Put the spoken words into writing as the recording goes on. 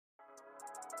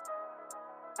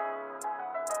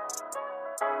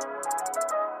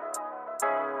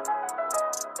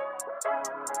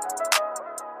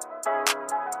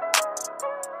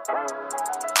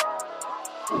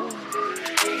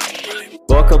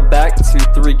Welcome back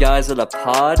to Three Guys in a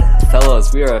Pod.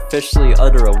 Fellas, we are officially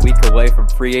under a week away from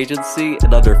free agency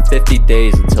and under 50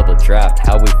 days until the draft.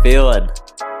 How we feeling?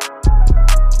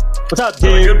 What's up,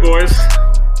 Feeling dude? good, boys.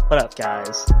 What up,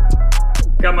 guys?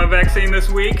 Got my vaccine this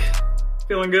week.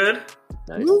 Feeling good.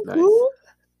 Nice. Hell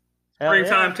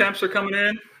Springtime yeah. temps are coming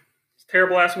in.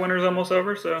 Terrible ass winter's almost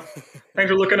over, so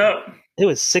things are looking up. It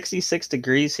was 66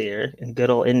 degrees here in good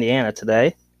old Indiana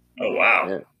today. Oh wow.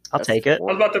 Yeah, I'll take it.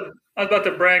 I was about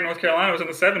to brag North Carolina was in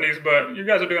the 70s, but you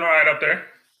guys are doing all right up there.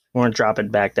 We're dropping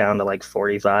back down to like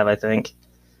 45, I think,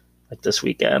 like this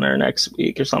weekend or next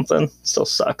week or something. Still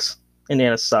sucks.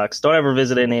 Indiana sucks. Don't ever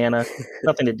visit Indiana.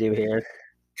 Nothing to do here.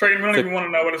 Trayton, we don't even want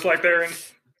to know what it's like there in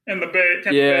the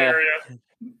Tampa Bay area.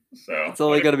 So It's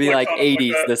only going to be like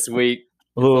 80s this week.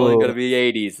 It's only going to be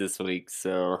 80s this week,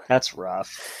 so That's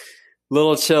rough.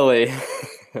 little chilly.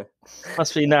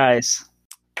 Must be nice.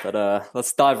 But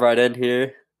let's dive right in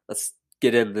here. Let's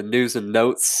get into the news and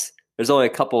notes. There's only a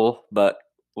couple, but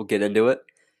we'll get into it.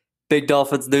 Big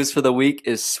Dolphins news for the week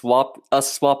is swapping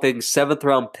 7th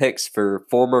round picks for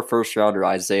former first rounder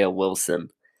Isaiah Wilson.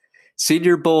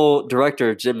 Senior Bowl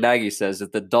director Jim Nagy says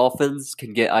if the Dolphins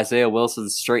can get Isaiah Wilson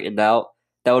straightened out,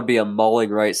 that would be a mauling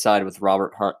right side with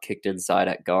Robert Hunt kicked inside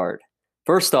at guard.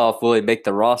 First off, will he make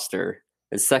the roster?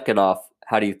 And second off,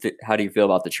 how do you feel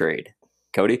about the trade?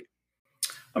 Cody?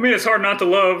 I mean, it's hard not to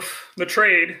love the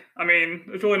trade. I mean,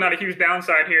 there's really not a huge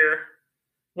downside here.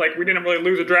 Like, we didn't really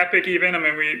lose a draft pick even. I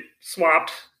mean, we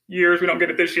swapped years. We don't get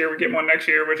it this year. We get one next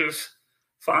year, which is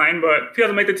fine. But if he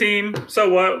doesn't make the team, so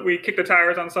what? We kick the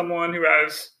tires on someone who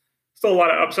has still a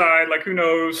lot of upside. Like, who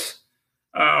knows?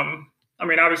 I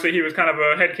mean, obviously, he was kind of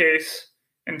a head case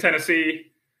in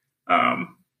Tennessee. But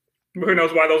who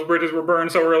knows why those bridges were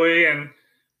burned so early. And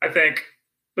I think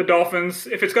the Dolphins,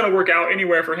 if it's going to work out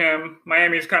anywhere for him,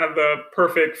 Miami's kind of the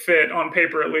perfect fit on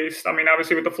paper, at least. I mean,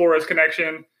 obviously, with the Flores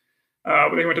connection,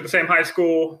 they went to the same high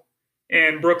school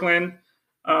in Brooklyn.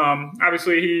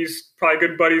 Obviously, he's probably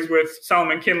good buddies with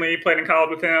Solomon Kinley, played in college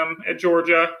with him at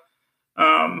Georgia.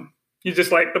 He's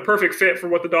just like the perfect fit for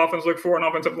what the Dolphins look for in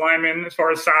offensive lineman as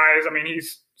far as size. I mean,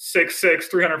 he's 6'6",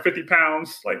 350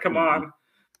 pounds. Like, come on.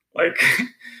 Like,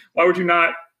 why would you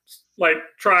not, like,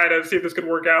 try to see if this could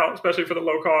work out, especially for the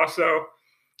low cost? So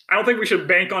I don't think we should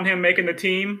bank on him making the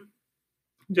team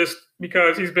just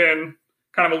because he's been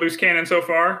kind of a loose cannon so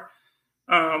far.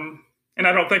 And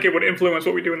I don't think it would influence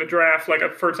what we do in the draft. Like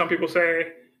I've heard some people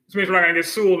say, this means we're not going to get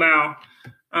Sewell now.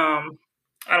 I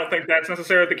don't think that's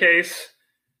necessarily the case.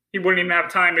 He wouldn't even have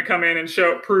time to come in and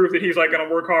prove that he's like going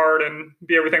to work hard and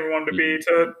be everything we want him to be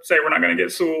to say we're not going to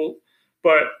get Sewell.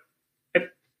 But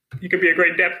he could be a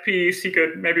great depth piece. He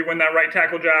could maybe win that right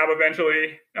tackle job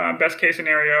eventually, best case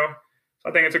scenario. So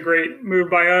I think it's a great move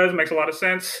by us. It makes a lot of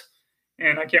sense.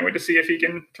 And I can't wait to see if he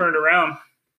can turn it around.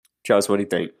 Charles, what do you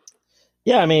think?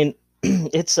 Yeah, I mean,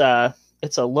 it's a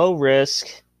low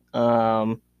risk,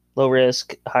 high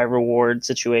reward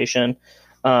situation.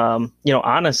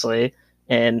 Honestly,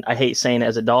 and I hate saying it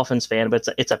as a Dolphins fan, but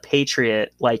it's a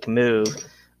Patriot like move.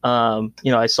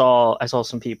 I saw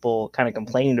some people kind of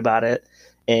complaining about it,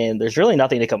 and there's really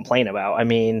nothing to complain about. I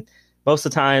mean, most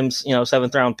of the times,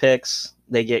 7th round picks,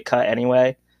 they get cut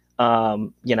anyway.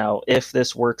 If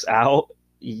this works out,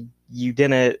 you've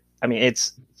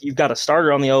got a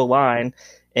starter on the O-line,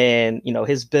 and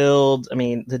his build. I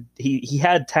mean, he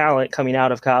had talent coming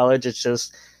out of college. It's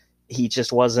just he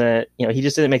just wasn't. He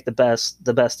just didn't make the best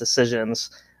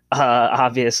decisions.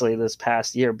 Obviously, this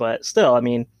past year, but still, I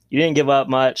mean, you didn't give up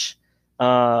much.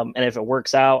 And if it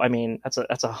works out, I mean,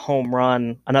 that's a home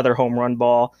run, another home run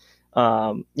ball.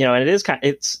 And it is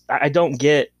I don't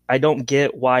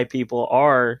get why people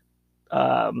are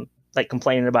like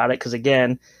complaining about it, because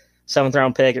again, 7th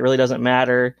round pick, it really doesn't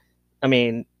matter. I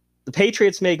mean, the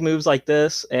Patriots make moves like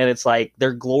this, and it's like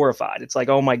they're glorified. It's like,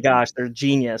 oh my gosh, they're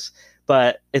genius.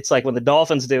 But it's like when the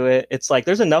Dolphins do it, it's like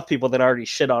there's enough people that already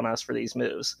shit on us for these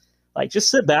moves. Like, just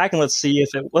sit back and let's see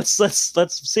if it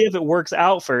works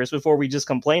out first before we just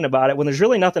complain about it when there's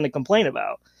really nothing to complain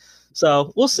about.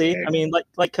 So we'll see. I mean,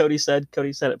 like Cody said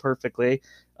it perfectly.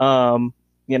 If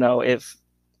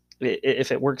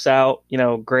it works out,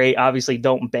 great. Obviously,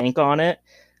 don't bank on it.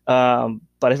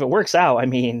 But if it works out, I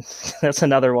mean, that's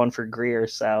another one for Greer.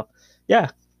 So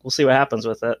yeah, we'll see what happens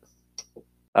with it.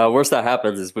 Worst that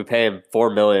happens is we pay him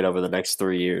 $4 million over the next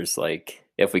 3 years. Like,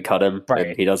 if we cut him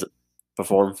and he doesn't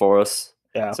perform for us.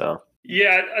 Yeah. So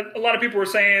yeah, a lot of people were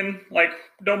saying, like,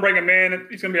 don't bring him in.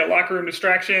 He's going to be a locker room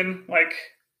distraction. Like,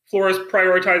 Flores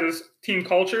prioritizes team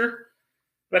culture.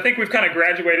 But I think we've kind of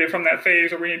graduated from that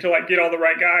phase where we need to, like, get all the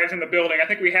right guys in the building. I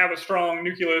think we have a strong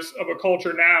nucleus of a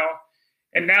culture now.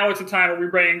 And now it's a time where we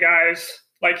bring in guys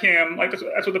like him. Like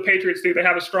that's what the Patriots do. They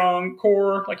have a strong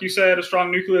core, like you said, a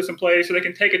strong nucleus in place, so they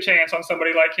can take a chance on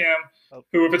somebody like him,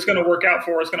 who, if it's going to work out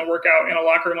for, it's going to work out in a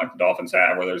locker room like the Dolphins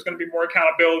have, where there's going to be more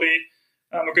accountability,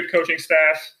 a good coaching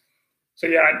staff. So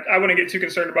yeah, I wouldn't get too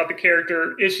concerned about the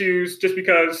character issues, just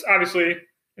because obviously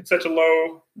it's such a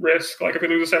low risk. Like if we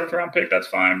lose a 7th round pick, that's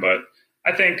fine. But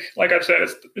I think, like I've said,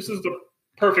 this is the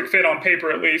perfect fit on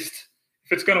paper, at least.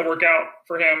 If it's going to work out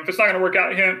for him, if it's not going to work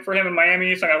out for him in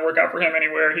Miami, it's not going to work out for him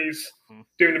anywhere. He's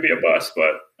doomed to be a bust.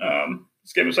 But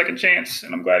let's give him a second chance,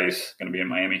 and I'm glad he's going to be in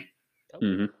Miami.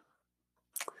 Mm-hmm.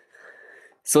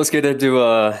 So let's get into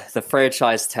the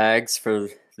franchise tags for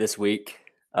this week.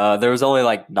 There was only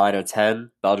like 9 or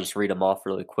 10, but I'll just read them off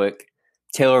really quick.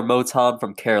 Taylor Moton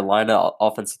from Carolina,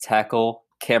 offensive tackle.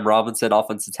 Cam Robinson,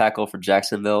 offensive tackle for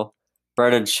Jacksonville.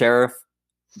 Brennan Sheriff,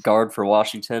 guard for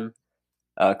Washington.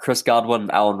 Chris Godwin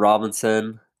and Allen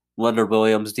Robinson. Leonard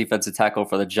Williams, defensive tackle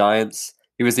for the Giants.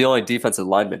 He was the only defensive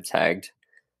lineman tagged.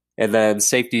 And then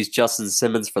safeties Justin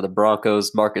Simmons for the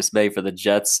Broncos, Marcus May for the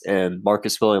Jets, and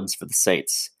Marcus Williams for the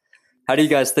Saints. How do you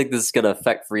guys think this is going to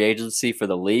affect free agency for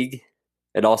the league?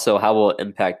 And also, how will it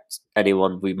impact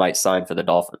anyone we might sign for the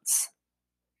Dolphins?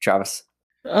 Travis?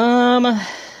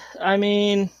 I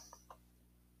mean,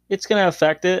 it's going to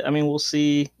affect it. I mean, we'll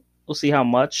see how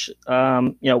much.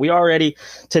 We already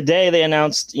today they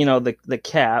announced, the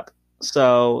cap.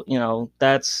 So,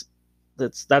 that's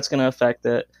going to affect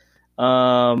it.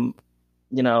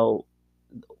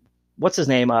 What's his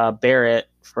name? Barrett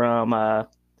from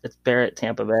it's Barrett,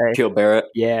 Tampa Bay. Kill Barrett.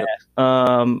 Yeah.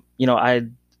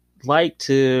 I'd like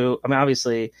to. I mean,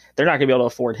 obviously they're not going to be able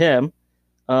to afford him.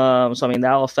 So I mean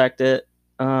that'll affect it.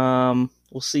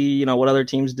 We'll see. What other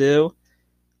teams do.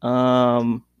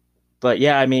 But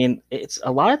yeah, I mean, it's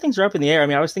a lot of things are up in the air. I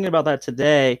mean, I was thinking about that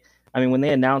today. I mean, when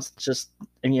they announced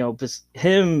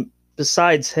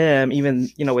besides him, even,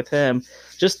 with him,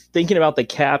 just thinking about the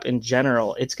cap in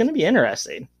general, it's going to be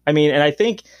interesting. I mean, and I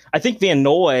think Van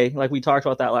Noy, like we talked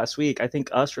about that last week, I think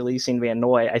us releasing Van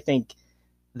Noy, I think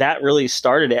that really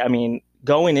started it. I mean,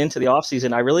 going into the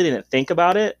offseason, I really didn't think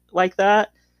about it like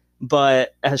that.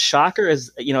 But as shocking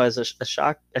as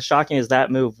that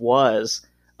move was,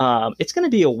 it's going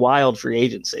to be a wild free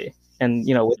agency, and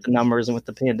with the numbers and with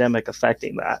the pandemic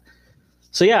affecting that.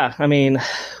 So yeah, I mean,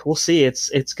 we'll see. It's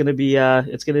going to be an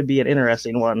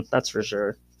interesting one, that's for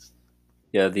sure.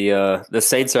 Yeah, the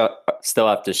Saints still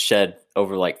have to shed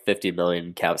over like $50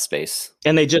 million cap space,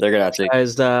 and they're gonna have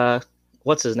to.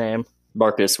 What's his name?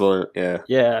 Marcus Williams.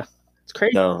 Yeah, it's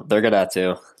crazy. No, they're gonna have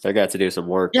to do some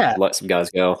work. Yeah, let some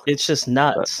guys go. It's just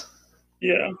nuts.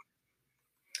 Yeah.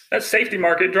 That safety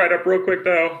market dried up real quick,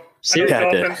 though. I know the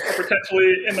Dolphins are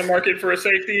potentially in the market for a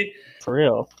safety. For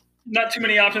real. Not too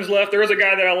many options left. There is a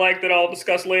guy that I like that I'll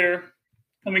discuss later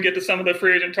when we get to some of the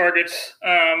free agent targets.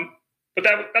 But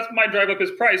that might drive up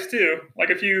his price, too. Like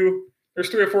there's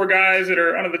 3 or 4 guys that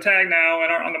are under the tag now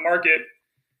and aren't on the market.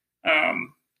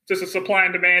 Just a supply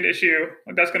and demand issue.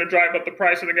 Like that's going to drive up the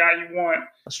price of the guy you want.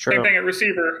 That's true. Same thing at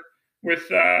receiver with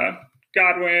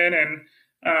Godwin and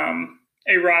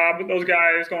A-Rob, those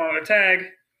guys going on the tag.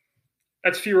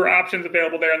 That's fewer options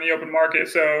available there in the open market.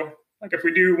 So, like, if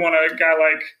we do want a guy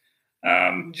like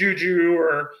Juju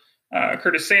or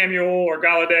Curtis Samuel or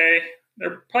Galladay,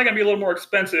 they're probably going to be a little more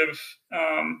expensive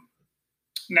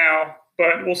now.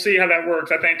 But we'll see how that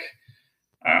works. I think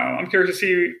I'm curious to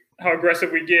see how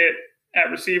aggressive we get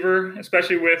at receiver,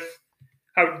 especially with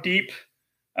how deep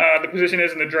the position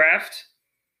is in the draft.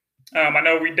 I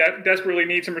know we desperately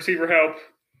need some receiver help.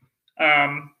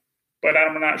 But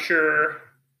I'm not sure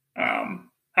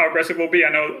how aggressive we'll be.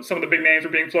 I know some of the big names are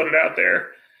being floated out there.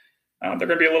 They're going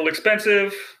to be a little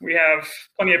expensive. We have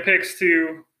plenty of picks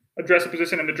to address a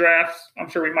position in the draft. I'm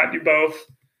sure we might do both.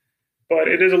 But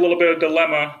it is a little bit of a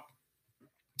dilemma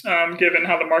given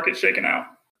how the market's shaking out.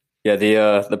 Yeah,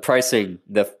 the pricing,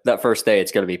 that first day,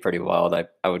 it's going to be pretty wild, I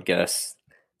would guess.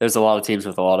 There's a lot of teams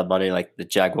with a lot of money, like the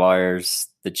Jaguars,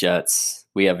 the Jets.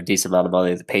 We have a decent amount of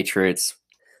money. The Patriots.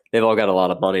 They've all got a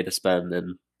lot of money to spend,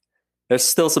 and there's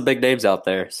still some big names out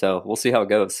there, so we'll see how it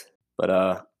goes.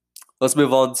 But let's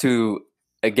move on to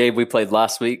a game we played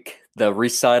last week, the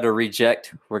resign or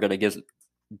reject. We're going to give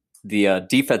the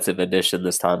defensive edition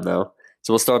this time, though.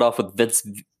 So we'll start off with Vince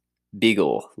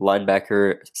Beagle,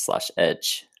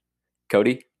 linebacker/edge.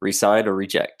 Cody, resign or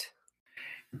reject?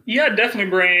 Yeah, definitely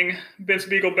bring Vince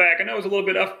Beagle back. I know it was a little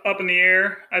bit up in the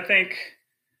air. I think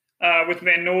with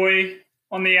Van Noy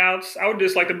on the outs, I would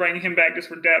just like to bring him back just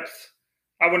for depth.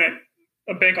 I wouldn't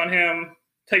bank on him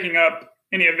taking up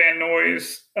any of Van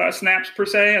Noy's snaps per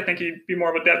se. I think he'd be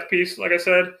more of a depth piece, like I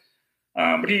said.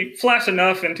 But he flashed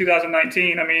enough in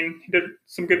 2019. I mean, he did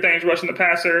some good things rushing the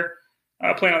passer,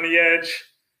 playing on the edge.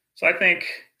 So I think,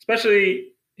 especially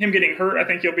him getting hurt, I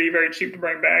think he'll be very cheap to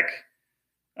bring back.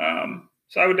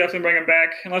 So I would definitely bring him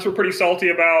back, unless we're pretty salty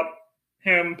about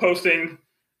him posting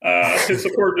his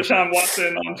support of Deshaun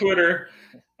Watson on Twitter.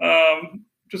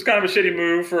 Just kind of a shitty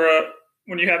move for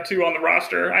when you have two on the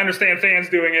roster. I understand fans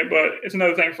doing it, but it's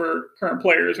another thing for current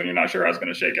players when you're not sure how it's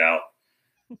going to shake out.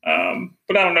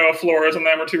 But I don't know if Flores and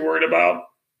them are too worried about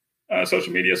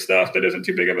social media stuff that isn't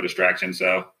too big of a distraction.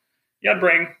 So, yeah, I'd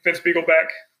bring Vince Biegel back.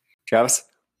 Travis?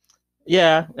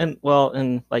 Yeah, and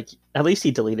like at least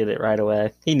he deleted it right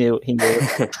away. He knew.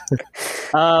 If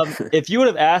you would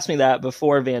have asked me that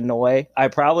before Van Noy, I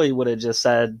probably would have just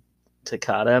said to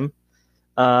cut him.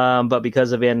 But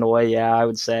because of Van Noy, yeah, I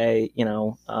would say,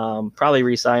 probably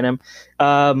re-sign him.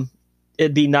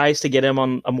 It'd be nice to get him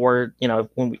on a more,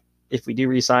 if we do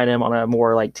re-sign him on a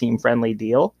more like team friendly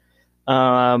deal,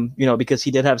 because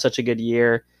he did have such a good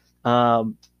year.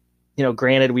 Granted,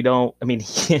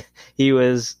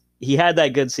 he had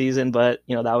that good season, but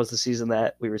that was the season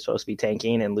that we were supposed to be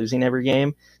tanking and losing every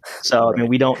game. So, right. I mean,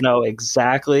 we don't know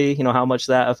exactly, how much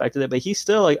that affected it, but he's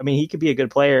still he could be a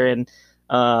good player and,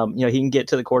 he can get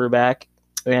to the quarterback.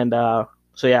 And,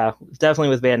 so yeah, definitely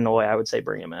with Van Noy, I would say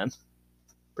bring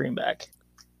him back.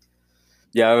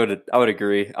 Yeah, I would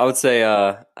agree. I would say,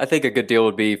 I think a good deal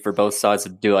would be for both sides to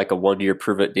do like a 1-year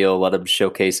prove-it deal, let him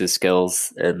showcase his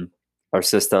skills in our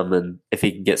system, and if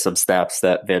he can get some snaps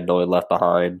that Van Noy left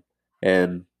behind,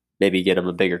 and maybe get him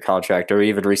a bigger contract, or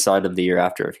even re-sign him the year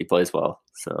after if he plays well.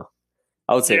 So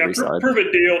I would say re-sign.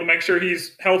 Prove-it deal to make sure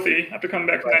he's healthy after coming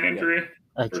back from that injury.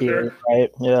 Sure. Right,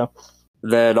 yeah.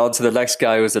 Then on to the next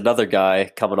guy, who was another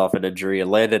guy coming off an injury,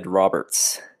 Landon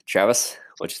Roberts. Travis,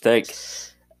 what'd you think?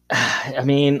 I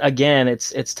mean, again,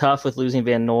 it's tough with losing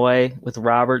Van Noy. With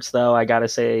Roberts, though, I gotta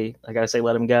say,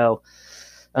 let him go.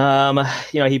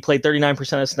 He played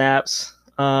 39% of snaps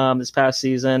this past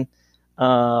season.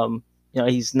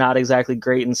 He's not exactly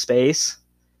great in space.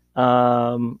 He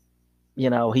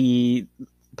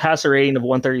passer rating of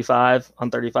 135 on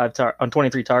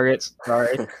 23 targets.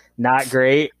 Sorry, not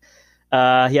great. He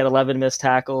had 11 missed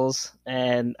tackles,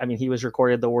 and I mean, he was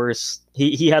recorded the worst.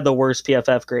 He had the worst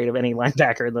PFF grade of any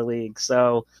linebacker in the league.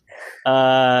 So,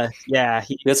 yeah,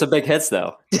 he had some big hits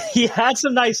though. He had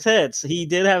some nice hits. He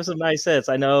did have some nice hits.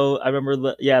 I know. I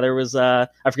remember. There was. I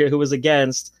forget who was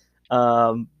against,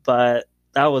 but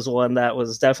that was one that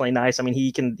was definitely nice. I mean,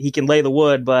 he can lay the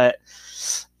wood, but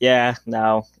yeah,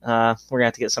 no, we're gonna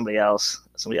have to get somebody else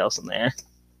in there.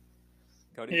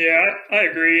 Cody? Yeah, I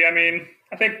agree. I mean,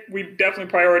 I think we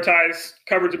definitely prioritize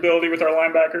coverage ability with our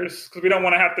linebackers because we don't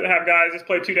want to have guys just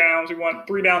play 2 downs. We want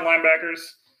 3 down linebackers.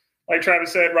 Like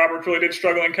Travis said, Roberts really did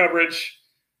struggle in coverage.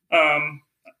 And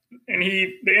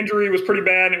the injury was pretty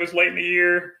bad, and it was late in the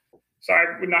year. So I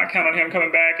would not count on him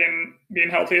coming back and being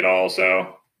healthy at all.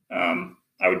 So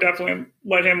I would definitely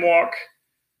let him walk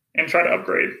and try to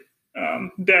upgrade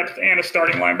depth and a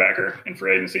starting linebacker in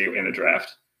free agency in the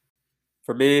draft.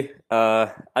 For me,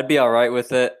 I'd be all right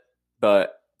with it,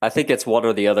 but I think it's one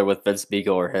or the other with Vince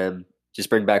Biegel or him. Just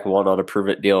bring back one on a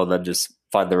prove-it deal and then just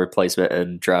find the replacement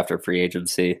and draft or free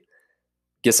agency.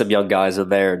 Get some young guys in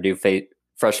there,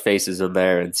 fresh faces in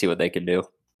there, and see what they can do.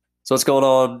 So what's going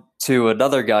on to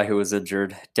another guy who was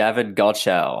injured, Davin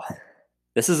Godchaux.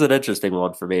 This is an interesting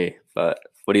one for me, but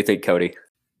what do you think, Cody?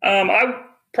 I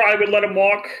probably would let him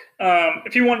walk.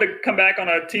 If he wanted to come back on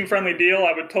a team-friendly deal,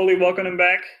 I would totally welcome him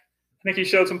back. I think he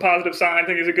showed some positive signs. I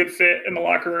think he's a good fit in the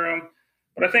locker room.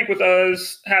 But I think with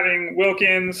us having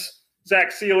Wilkins,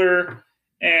 Zach Sealer,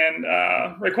 and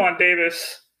Raekwon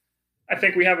Davis, I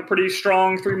think we have a pretty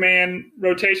strong 3-man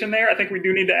rotation there. I think we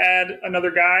do need to add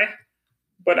another guy,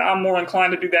 but I'm more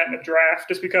inclined to do that in the draft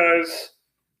just because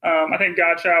I think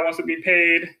Godchaux wants to be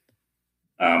paid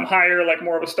higher, like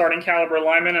more of a starting caliber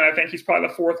lineman, and I think he's probably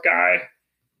the 4th guy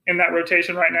in that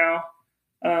rotation right now.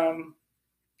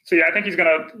 So yeah, I think he's going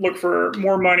to look for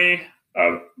more money,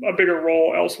 a bigger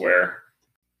role elsewhere.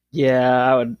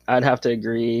 Yeah, I'd have to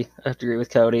agree. I have to agree with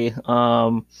Cody.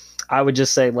 I would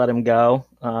just say let him go.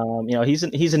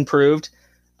 He's improved.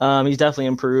 He's definitely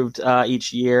improved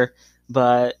each year,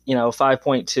 but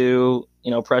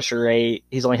 5.2, pressure rate.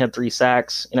 He's only had 3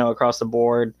 sacks, across the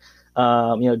board.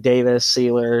 Davis,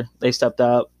 Sealer, they stepped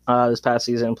up this past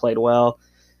season and played well.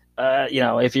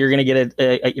 If you're gonna get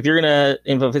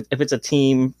if it's a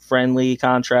team friendly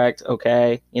contract,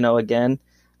 okay, again,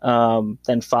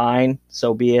 then fine,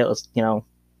 so be it. Let's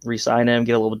re-sign him,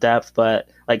 get a little depth. But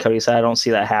like Cody said, I don't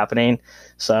see that happening.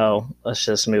 So let's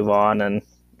just move on and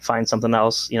find something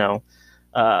else.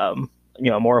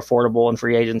 more affordable in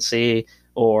free agency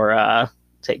or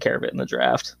take care of it in the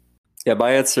draft. Yeah,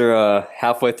 my answer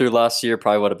halfway through last year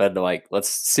probably would have been to let's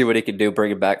see what he can do,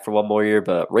 bring him back for one more year.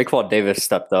 But Raekwon Davis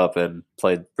stepped up and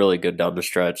played really good down the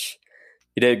stretch.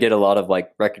 He didn't get a lot of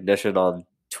recognition on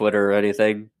Twitter or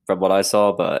anything from what I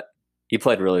saw, but he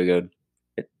played really good.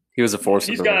 He was a force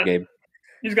in the game.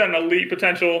 He's got an elite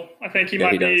potential. I think he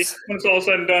might be, when it's all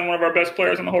said and done, one of our best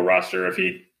players on the whole roster. If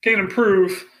he can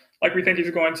improve like we think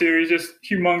he's going to, he's just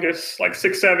humongous,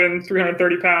 6'7",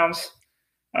 330 pounds.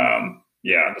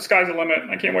 Yeah, the sky's the limit.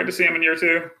 I can't wait to see him in year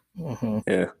 2. Mm-hmm.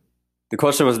 Yeah. The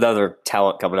question was another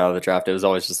talent coming out of the draft. It was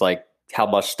always just how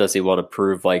much does he want to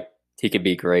prove he can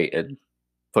be great and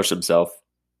push himself?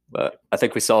 But I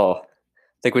think we saw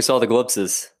the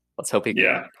glimpses. Let's hope he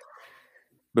can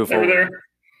move forward. There.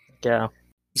 Yeah.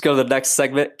 Let's go to the next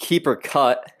segment, keep or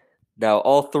cut. Now,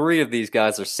 all 3 of these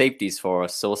guys are safeties for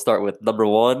us. So we'll start with number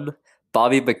 1,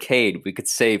 Bobby McCain. We could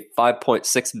save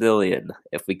 $5.6 million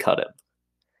if we cut him.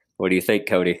 What do you think,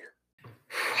 Cody?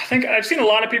 I think I've seen a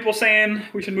lot of people saying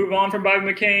we should move on from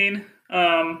Bobby McCain.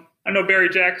 I know Barry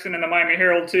Jackson and the Miami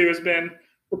Herald, too, has been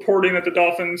reporting that the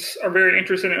Dolphins are very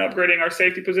interested in upgrading our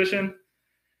safety position.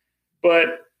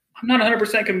 But I'm not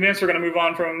 100% convinced we're going to move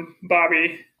on from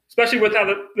Bobby, especially with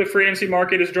how the free agency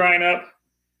market is drying up.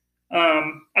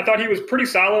 I thought he was pretty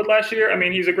solid last year. I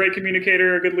mean, he's a great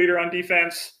communicator, a good leader on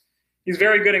defense. He's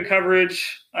very good in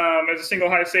coverage as a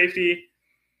single high safety.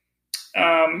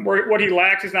 What he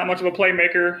lacks is not much of a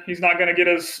playmaker. He's not going to get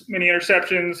as many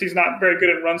interceptions. He's not very good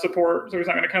at run support, so he's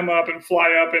not going to come up and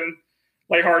fly up and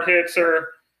lay hard hits or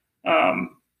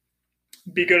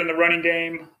be good in the running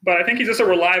game. But I think he's just a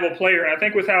reliable player, and I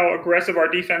think with how aggressive our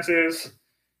defense is,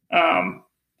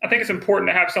 I think it's important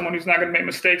to have someone who's not going to make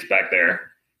mistakes back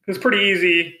there. It's pretty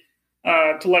easy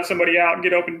to let somebody out and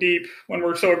get open deep when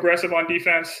we're so aggressive on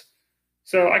defense.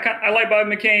 So I like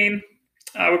Bobby McCain.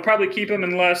 I would probably keep him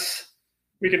unless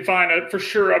we can find a for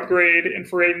sure upgrade in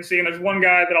free agency. And there's one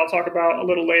guy that I'll talk about a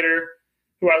little later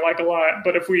who I like a lot.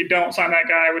 But if we don't sign that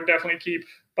guy, I would definitely keep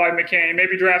Bobby McCain.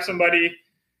 Maybe draft somebody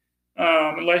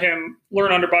and let him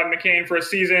learn under Bobby McCain for a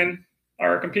season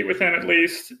or compete with him at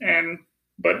least.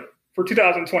 But for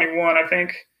 2021, I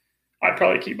think I'd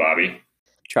probably keep Bobby.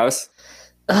 Travis?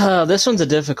 This one's a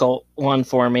difficult one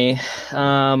for me.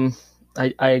 I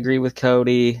agree with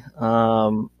Cody,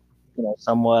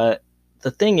 somewhat. The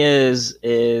thing is,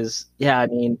 I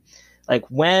mean,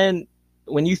 when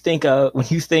you think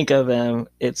of him,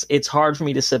 it's hard for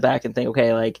me to sit back and think,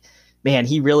 okay, man,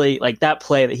 he really, that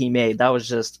play that he made, that was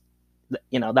just,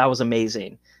 that was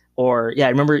amazing. Or I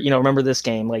remember this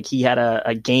game, he had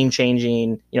a game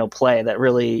changing, play that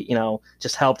really,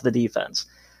 just helped the defense.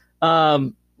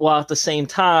 While at the same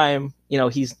time,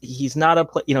 he's not a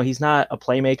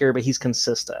playmaker, but he's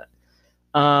consistent.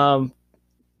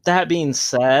 That being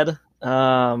said,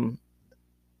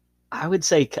 I would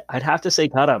say I'd have to say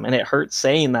cut him, and it hurts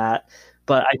saying that,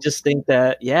 but I just think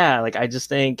that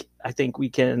I think we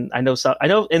can. I know,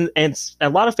 and a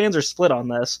lot of fans are split on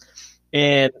this,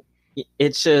 and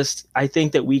it's just I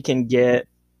think that we can get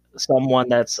someone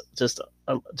that's just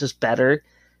better.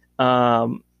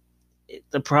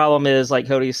 The problem is, like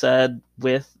Cody said,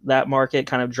 with that market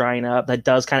kind of drying up,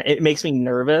 it makes me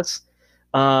nervous.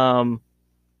 But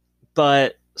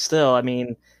still, I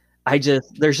mean,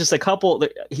 there's just a couple.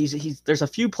 There's a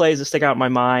few plays that stick out in my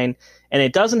mind, and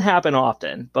it doesn't happen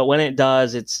often. But when it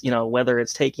does, it's whether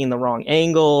it's taking the wrong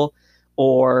angle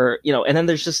or and then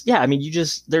there's just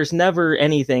there's never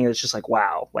anything that's just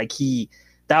wow,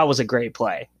 that was a great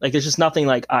play. There's just nothing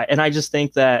I just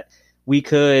think that we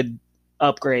could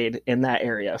upgrade in that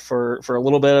area for a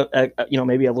little bit of,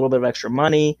 maybe a little bit of extra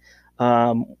money,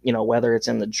 whether it's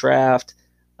in the draft,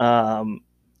 and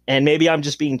maybe I'm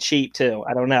just being cheap too.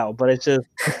 I don't know, but it's just,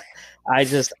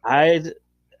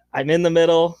 I'm in the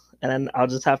middle, and then I'll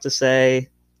just have to say,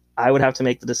 I would have to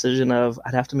make the decision of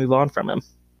I'd have to move on from him.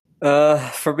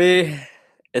 For me,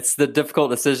 it's the difficult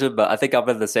decision, but I think I'm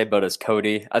in the same boat as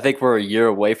Cody. I think we're a year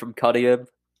away from cutting him.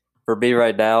 For me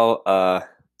right now,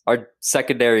 our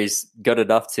secondary is good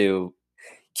enough to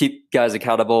keep guys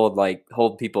accountable and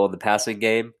hold people in the passing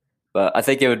game. But I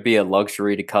think it would be a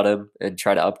luxury to cut him and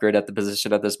try to upgrade at the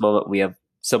position at this moment. We have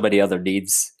so many other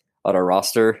needs on our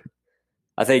roster.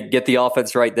 I think get the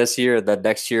offense right this year, and then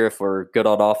next year, if we're good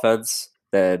on offense,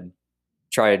 then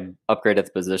try and upgrade at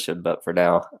the position. But for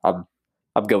now, I'm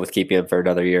good with keeping him for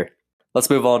another year. Let's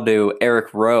move on to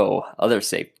Eric Rowe, other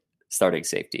starting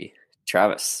safety.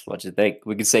 Travis, what'd you think?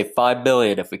 We could save $5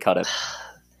 million if we cut him.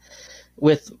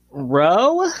 With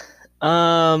Rowe,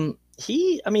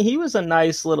 he was a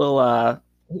nice little.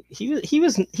 He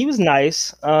was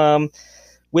nice.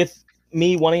 With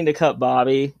me wanting to cut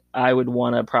Bobby, I would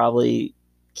want to probably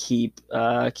keep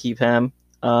him.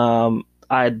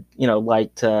 I'd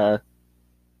like to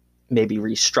maybe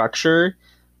restructure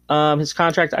his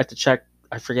contract. I have to check.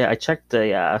 I forget. I checked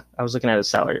the. I was looking at his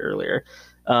salary earlier.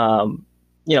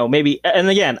 Maybe. And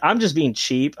again, I'm just being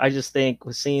cheap. I just think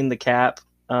with seeing the cap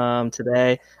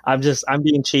today, I'm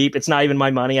being cheap. It's not even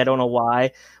my money. I don't know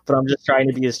why, but I'm just trying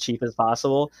to be as cheap as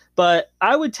possible. But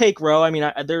I would take Rowe. I mean,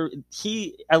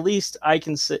 at least I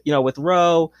can sit. With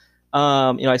Rowe,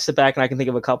 I sit back and I can think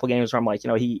of a couple games where I'm like,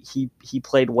 he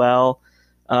played well.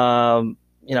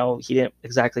 He didn't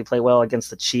exactly play well against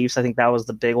the Chiefs. I think that was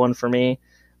the big one for me.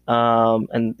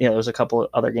 And there's a couple of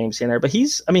other games in there, but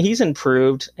he's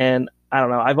improved. And I don't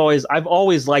know. I've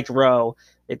always liked Rowe.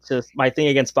 It's just my thing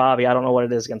against Bobby. I don't know what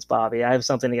it is against Bobby. I have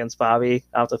something against Bobby.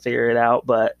 I'll have to figure it out.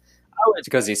 But it's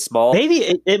because he's small.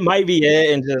 Maybe it might be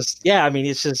it. And just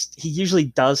it's just he usually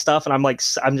does stuff, and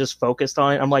I'm just focused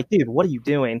on it. I'm like, dude, what are you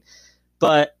doing?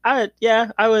 But I'd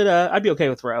be okay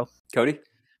with Rowe. Cody?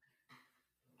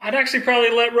 I'd actually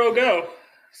probably let Rowe go.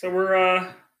 So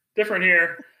we're different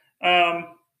here. I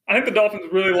think the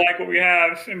Dolphins really like what we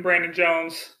have in Brandon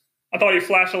Jones. I thought he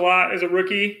flashed a lot as a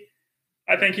rookie.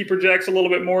 I think he projects a little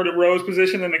bit more to Rowe's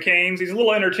position than McCain's. He's a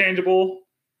little interchangeable.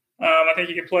 I think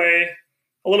he can play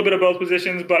a little bit of both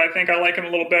positions, but I think I like him a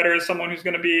little better as someone who's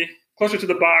going to be closer to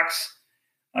the box.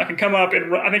 I can come up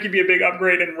and I think he'd be a big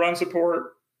upgrade in run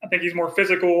support. I think he's more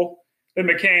physical than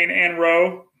McCain and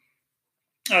Rowe.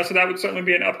 So that would certainly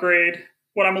be an upgrade.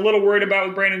 What I'm a little worried about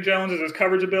with Brandon Jones is his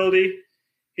coverage ability.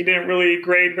 He didn't really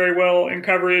grade very well in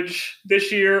coverage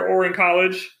this year or in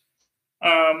college.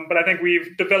 But I think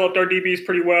we've developed our DBs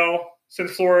pretty well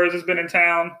since Flores has been in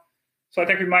town. So I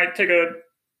think we might take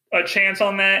a chance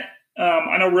on that.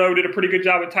 I know Rowe did a pretty good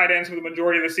job at tight ends for the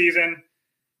majority of the season.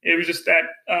 It was just that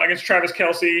against Travis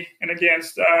Kelce and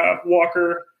against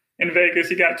Walker in Vegas,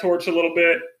 he got torched a little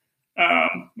bit.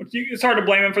 It's hard to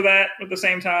blame him for that. At the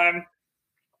same time,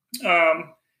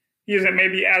 he isn't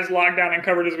maybe as locked down in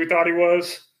coverage as we thought he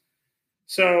was.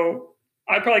 So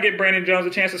I'd probably give Brandon Jones a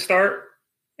chance to start,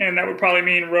 and that would probably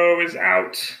mean Rowe is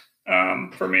out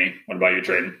for me. What about you,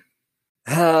 Traden?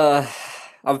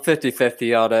 I'm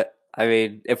 50-50 on it. I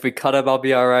mean, if we cut him, I'll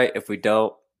be all right. If we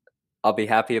don't, I'll be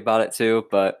happy about it too.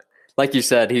 But like you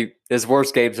said, his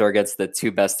worst games are against the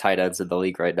two best tight ends in the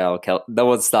league right now. No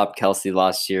one stopped Kelce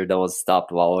last year. No one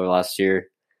stopped Waller last year.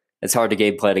 It's hard to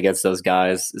game plan against those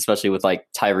guys, especially with like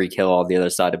Tyreek Hill on the other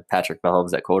side of Patrick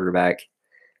Mahomes at quarterback.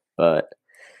 But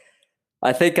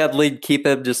I think I'd keep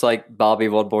him just like Bobby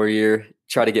one more year.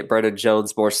 Try to get Brandon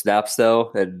Jones more snaps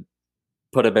though, and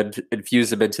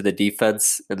infuse him into the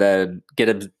defense, and then get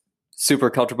him super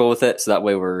comfortable with it. So that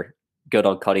way we're good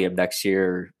on cutting him next year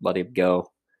or letting him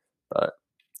go. But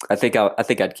I think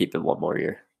I'd keep him one more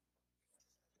year.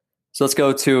 So let's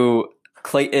go to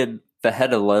Clayton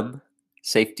Fehedelim,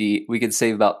 safety. We can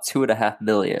save about $2.5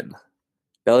 million.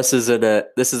 Now this isn't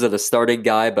a starting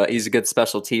guy, but he's a good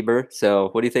special teamer. So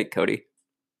what do you think, Cody?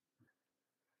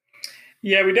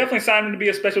 Yeah, we definitely signed him to be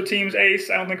a special teams ace.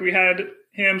 I don't think we had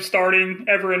him starting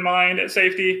ever in mind at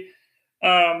safety.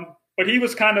 But he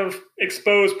was kind of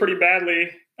exposed pretty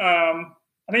badly. I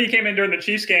think he came in during the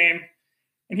Chiefs game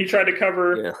and he tried to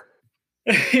cover.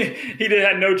 Yeah. He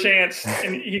had no chance,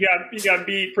 and he got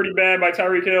beat pretty bad by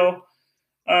Tyreek Hill.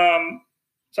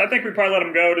 So I think we probably let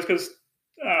him go just because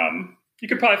you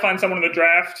could probably find someone in the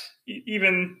draft,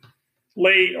 even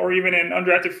late or even in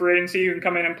undrafted free agency, who can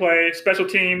come in and play special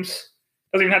teams.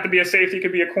 Doesn't even have to be a safety. It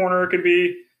could be a corner. It could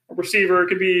be a receiver. It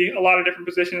could be a lot of different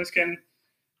positions can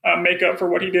make up for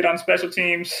what he did on special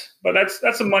teams. But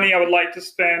that's some money I would like to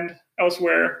spend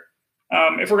elsewhere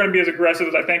if we're going to be as aggressive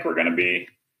as I think we're going to be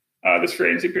this free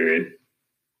agency period.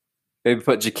 Maybe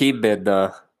put Jakeem in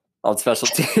on special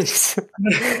teams.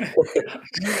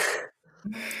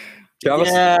 Travis,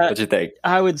 yeah, what you think?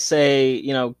 I would say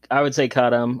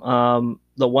cut him.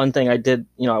 The one thing I did,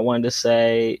 I wanted to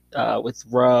say with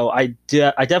Rowe, I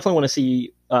definitely want to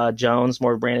see Jones,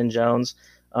 more Brandon Jones.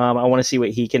 I want to see what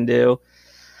he can do.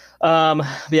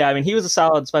 Yeah, I mean, he was a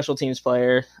solid special teams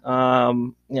player.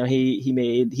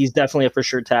 He's definitely a for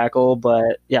sure tackle,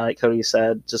 but yeah, like Cody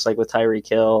said, just like with Tyreek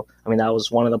Hill, I mean, that was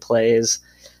one of the plays.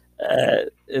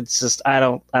 It's just, I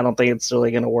don't think it's really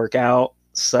going to work out.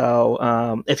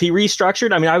 So, if he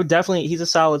restructured, I mean, he's a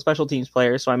solid special teams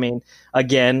player. So, I mean,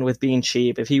 again, with being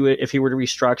cheap, if he were to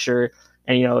restructure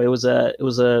and, it was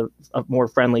a more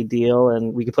friendly deal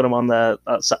and we could put him on the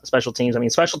special teams. I mean,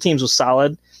 special teams was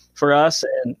solid for us,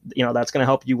 and that's going to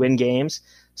help you win games.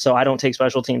 So I don't take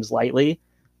special teams lightly,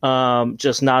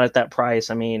 just not at that price.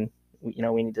 I mean,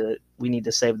 we need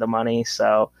to save the money.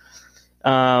 So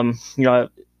You know,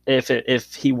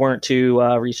 if he weren't to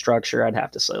restructure, I'd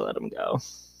have to say let him go.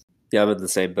 Yeah, I'm in the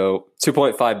same boat.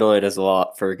 $2.5 million is a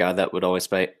lot for a guy that would always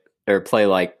play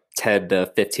like 10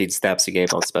 to 15 snaps a game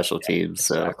on special teams.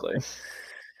 Exactly. So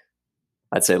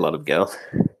I'd say let him go.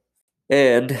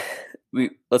 And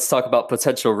let's talk about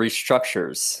potential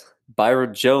restructures.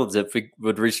 Byron Jones, if we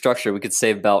would restructure, we could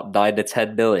save about 9 to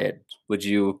 10 million. Would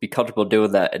you be comfortable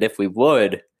doing that? And if we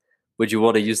would you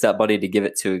want to use that money to give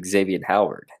it to Xavier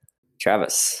Howard?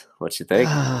 Travis, what you think?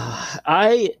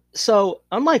 So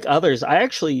unlike others, I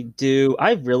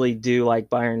really do like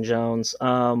Byron Jones.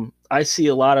 I see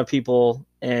a lot of people,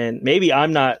 and maybe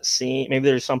I'm not seeing, maybe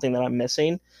there's something that I'm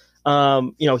missing.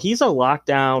 You know, he's a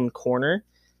lockdown corner.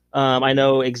 I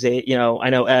know I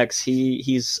know X.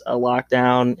 He's a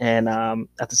lockdown, and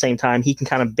at the same time, he can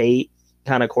kind of bait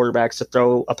kind of quarterbacks to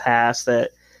throw a pass and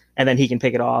then he can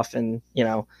pick it off, and you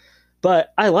know.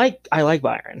 But I like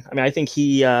Byron. I mean, I think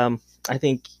he's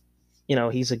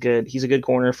a good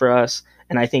corner for us,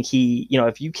 and I think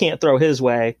if you can't throw his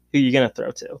way, who are you gonna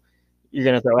throw to? You're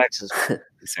gonna throw X's way.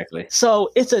 Exactly.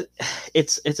 So this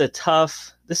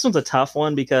one's a tough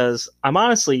one because I'm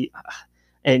honestly.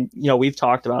 And, we've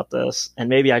talked about this, and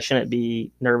maybe I shouldn't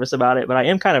be nervous about it, but I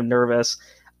am kind of nervous.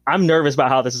 I'm nervous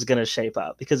about how this is going to shape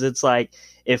up because it's like,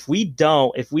 if we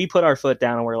put our foot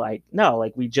down and we're like, no,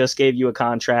 like we just gave you a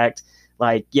contract,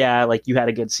 like, yeah, like you had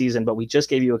a good season, but we just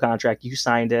gave you a contract. You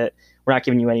signed it. We're not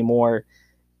giving you any more.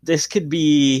 This could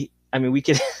be, I mean, we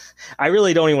could, I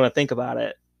really don't even want to think about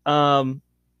it.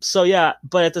 So yeah,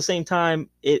 but at the same time,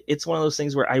 it's one of those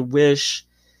things where I wish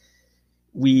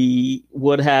we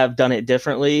would have done it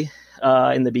differently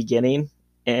in the beginning,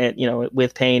 and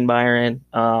with paying Byron,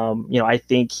 I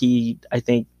think he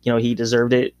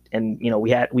deserved it, and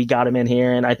we got him in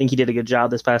here, and I think he did a good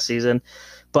job this past season.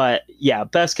 But yeah,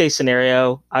 best case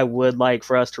scenario, I would like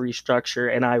for us to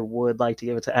restructure, and I would like to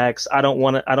give it to X. I don't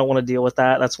want to deal with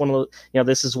that. That's one of the,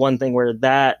 this is one thing where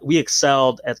that we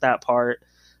excelled at that part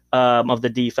of the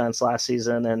defense last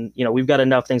season. And, we've got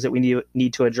enough things that we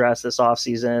need to address this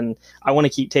offseason. I want to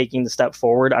keep taking the step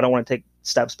forward. I don't want to take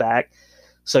steps back.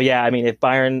 So, yeah, I mean, if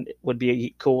Byron would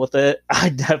be cool with it,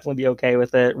 I'd definitely be okay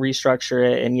with it. Restructure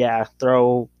it and, yeah,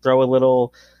 throw a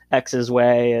little X's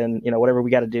way and, whatever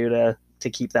we got to do to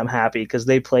keep them happy because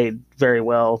they played very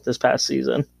well this past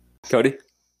season. Cody?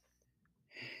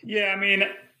 Yeah, I mean,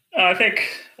 I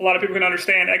think a lot of people can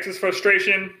understand X's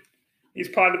frustration. He's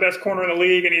probably the best corner in the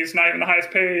league, and he's not even the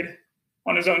highest paid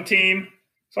on his own team.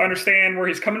 So I understand where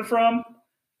he's coming from.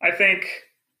 I think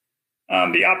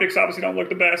the optics obviously don't look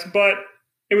the best, but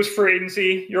it was free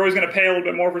agency. You're always going to pay a little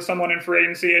bit more for someone in free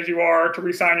agency as you are to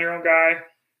re-sign your own guy.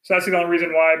 So that's the only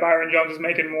reason why Byron Jones is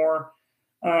making more.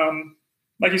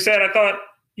 Like you said, I thought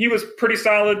he was pretty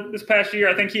solid this past year.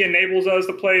 I think he enables us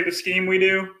to play the scheme we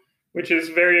do, which is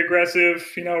very aggressive.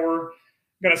 We're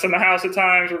going to send the house at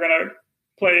times. We're going to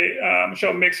play,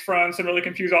 show mixed fronts and really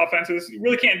confuse offenses. You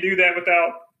really can't do that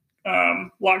without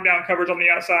lockdown coverage on the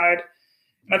outside.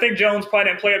 And I think Jones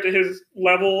probably didn't play up to his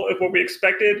level of what we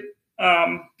expected,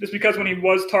 just because when he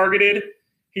was targeted,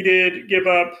 he did give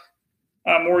up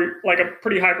more, like a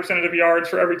pretty high percentage of yards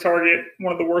for every target,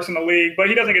 one of the worst in the league. But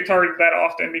he doesn't get targeted that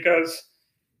often because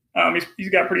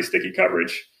he's got pretty sticky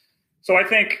coverage. So I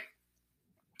think,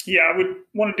 yeah, I would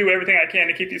want to do everything I can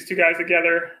to keep these two guys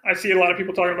together. I see a lot of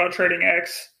people talking about trading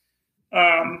X.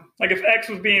 Like if X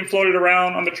was being floated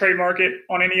around on the trade market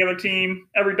on any other team,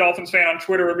 every Dolphins fan on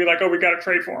Twitter would be like, oh, we got to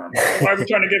trade for him. Why are we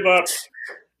trying to give up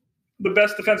the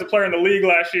best defensive player in the league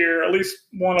last year, at least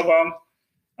one of them?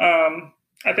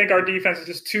 I think our defense is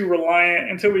just too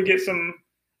reliant until we get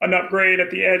an upgrade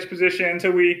at the edge position,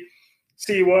 until we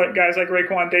see what guys like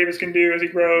Raekwon Davis can do as he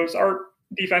grows. Our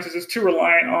defense is just too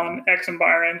reliant on X and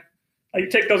Byron. Like, you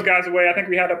take those guys away, I think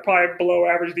we had a probably below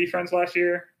average defense last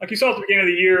year. Like you saw at the beginning of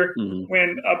the year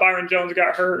when Byron Jones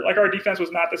got hurt, like our defense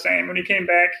was not the same. When he came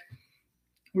back,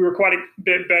 we were quite a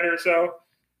bit better. So,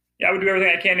 yeah, I would do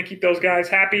everything I can to keep those guys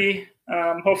happy.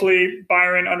 Hopefully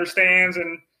Byron understands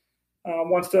and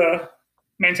wants to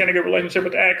maintain a good relationship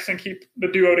with X and keep the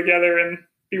duo together and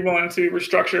be willing to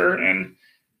restructure and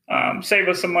save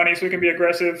us some money so we can be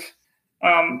aggressive.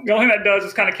 The only thing that does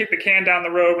is kind of kick the can down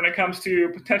the road when it comes to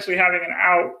potentially having an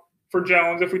out for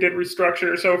Jones if we did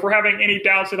restructure. So if we're having any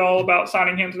doubts at all about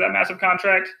signing him to that massive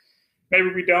contract,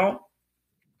 maybe we don't.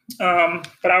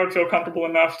 But I would feel comfortable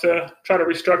enough to try to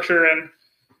restructure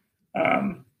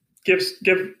and give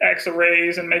X a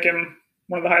raise and make him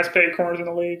one of the highest paid corners in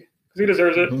the league because he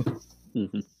deserves it.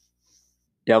 Mm-hmm.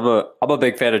 Yeah, I'm a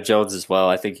big fan of Jones as well.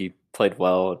 I think he played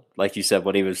well. Like you said,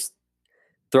 when he was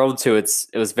thrown to it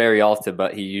was very often,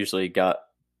 but he usually got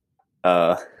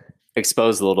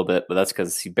exposed a little bit, but that's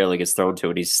because he barely gets thrown to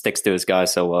and he sticks to his guy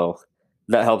so well.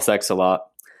 That helps X a lot.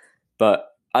 But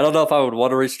I don't know if I would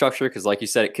want to restructure because, like you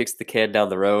said, it kicks the can down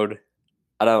the road.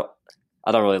 I don't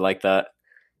really like that.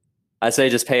 I say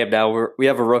just pay him now. We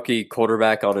have a rookie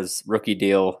quarterback on his rookie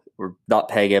deal. We're not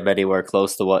paying him anywhere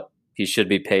close to what he should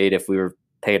be paid if we were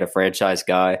paying a franchise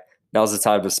guy. Now's the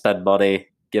time to spend money,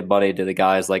 give money to the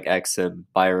guys like X and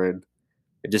Byron,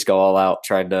 and just go all out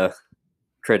trying to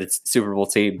create a Super Bowl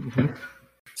team. Mm-hmm.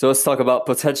 So let's talk about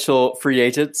potential free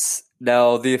agents.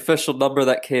 Now, the official number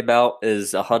that came out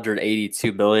is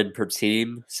 $182 million per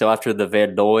team. So after the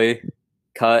Van Noy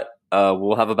cut,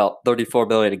 we'll have about $34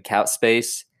 million in cap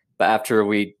space. But after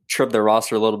we trim the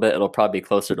roster a little bit, it'll probably be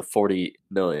closer to $40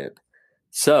 million.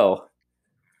 So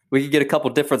we can get a couple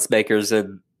difference makers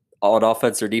on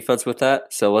offense or defense with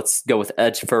that. So let's go with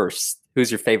edge first.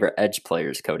 Who's your favorite edge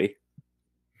players, Cody?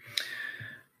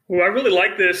 Well, I really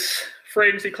like this free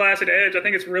agency class at edge. I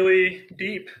think it's really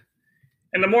deep.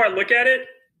 And the more I look at it,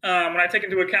 when I take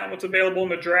into account what's available in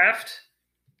the draft,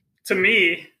 to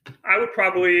me, I would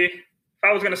probably, if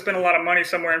I was going to spend a lot of money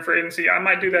somewhere in free agency, I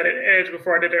might do that at edge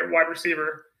before I did it at wide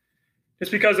receiver.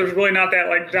 Just because there's really not that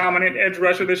like dominant edge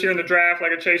rusher this year in the draft,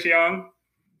 like a Chase Young.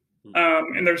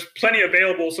 And there's plenty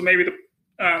available, so maybe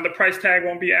the price tag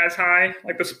won't be as high,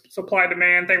 like the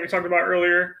supply-demand thing we talked about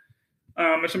earlier.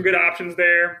 There's some good options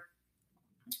there.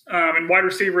 And wide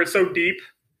receiver is so deep,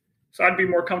 so I'd be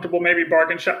more comfortable maybe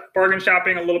bargain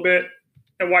shopping a little bit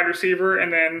at wide receiver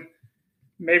and then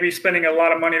maybe spending a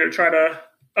lot of money to try to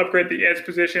upgrade the edge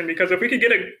position. Because if we could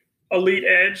get an elite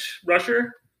edge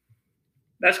rusher,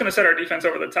 that's going to set our defense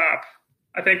over the top.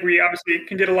 I think we obviously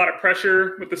can get a lot of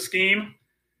pressure with the scheme,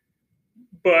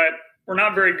 but we're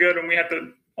not very good when we have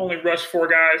to only rush 4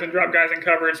 guys and drop guys in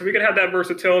coverage. So we could have that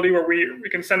versatility where we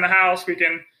can send the house, we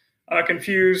can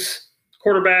confuse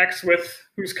quarterbacks with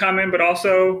who's coming, but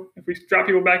also if we drop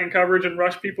people back in coverage and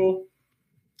rush people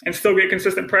and still get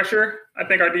consistent pressure, I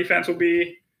think our defense will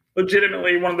be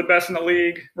legitimately one of the best in the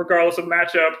league, regardless of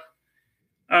matchup.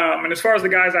 And as far as the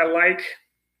guys I like,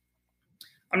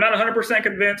 I'm not 100%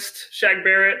 convinced Shaq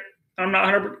Barrett. I'm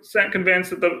not 100%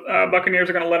 convinced that the Buccaneers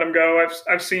are going to let him go.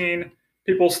 I've seen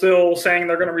people still saying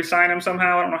they're going to re-sign him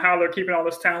somehow. I don't know how they're keeping all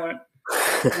this talent.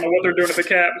 I don't know what they're doing at the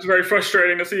cap. It's very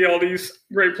frustrating to see all these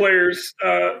great players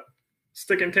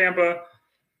stick in Tampa.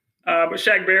 But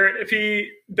Shaq Barrett, if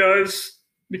he does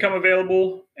become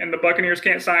available and the Buccaneers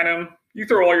can't sign him, you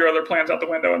throw all your other plans out the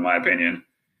window, in my opinion.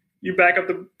 You back up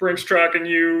the Brinks truck and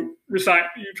you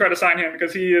try to sign him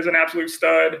because he is an absolute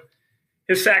stud.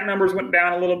 His sack numbers went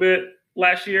down a little bit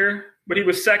last year, but he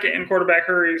was second in quarterback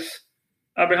hurries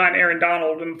behind Aaron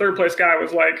Donald. And the third place guy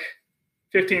was like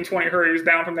 15, 20 hurries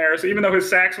down from there. So even though his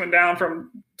sacks went down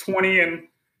from 20 in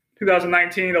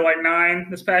 2019 to like 9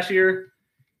 this past year,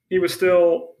 he was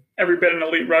still every bit an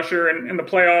elite rusher. And in the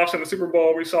playoffs and the Super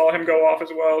Bowl, we saw him go off as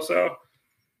well. So,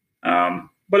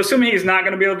 but assuming he's not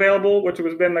going to be available, which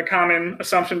has been the common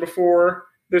assumption before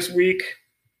this week,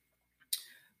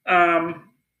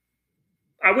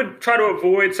 I would try to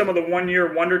avoid some of the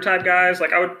one-year wonder type guys.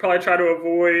 Like I would probably try to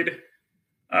avoid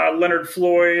Leonard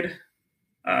Floyd,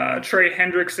 Trey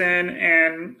Hendrickson,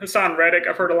 and Hassan Reddick.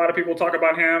 I've heard a lot of people talk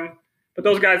about him, but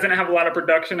those guys didn't have a lot of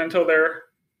production until they're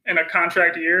in a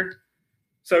contract year.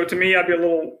 So to me,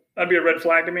 that'd be a red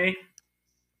flag to me.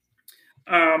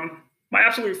 My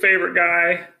absolute favorite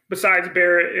guy besides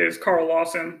Barrett is Carl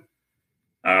Lawson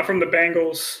from the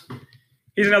Bengals.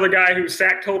 He's another guy whose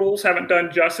sack totals haven't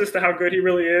done justice to how good he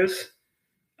really is.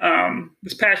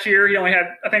 This past year, he only had,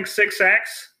 I think, 6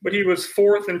 sacks, but he was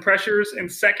 4th in pressures and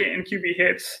 2nd in QB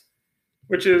hits,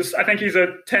 which is, I think he's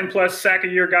a 10-plus sack a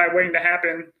year guy waiting to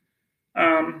happen.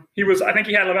 I think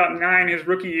he had about 9 his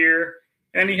rookie year,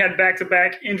 and he had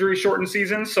back-to-back injury-shortened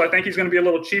seasons, so I think he's going to be a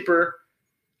little cheaper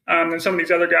than some of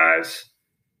these other guys.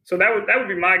 So that would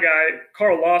be my guy,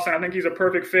 Carl Lawson. I think he's a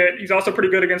perfect fit. He's also pretty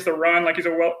good against the run. Like he's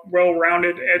a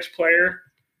well-rounded edge player.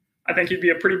 I think he'd be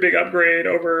a pretty big upgrade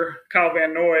over Kyle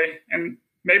Van Noy. And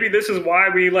maybe this is why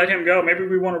we let him go. Maybe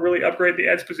we want to really upgrade the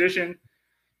edge position.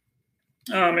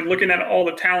 And looking at all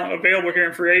the talent available here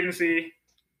in free agency,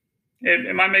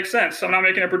 it might make sense. I'm not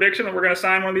making a prediction that we're going to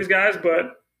sign one of these guys,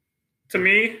 but to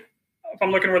me, if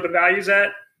I'm looking where the value's at,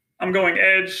 I'm going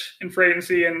edge in free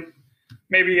agency and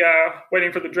maybe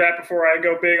waiting for the draft before I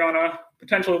go big on a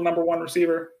potential number 1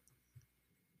 receiver.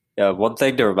 Yeah, one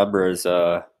thing to remember is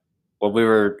when we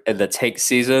were in the tank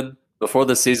season, before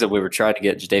the season, we were trying to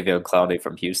get Jadeveon Clowney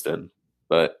from Houston,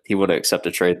 but he wouldn't accept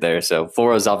a trade there. So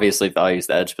Flores obviously values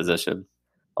the edge position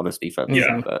on his defense.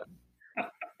 Yeah. But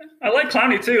I like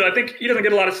Clowney too. I think he doesn't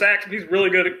get a lot of sacks, but he's really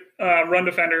good run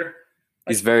defender.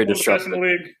 He's very disruptive disruptive. in the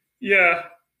league. Yeah.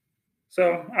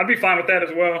 So I'd be fine with that as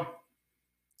well.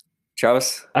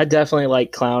 Travis? I definitely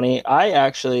like Clowney.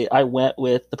 I went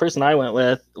with the person I went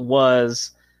with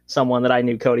was someone that I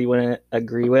knew Cody wouldn't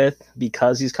agree with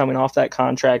because he's coming off that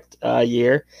contract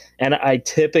year. And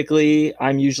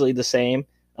I'm usually the same.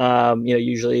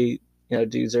 Usually,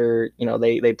 dudes are,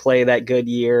 they play that good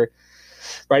year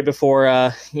right before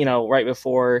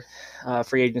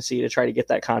free agency to try to get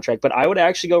that contract. But I would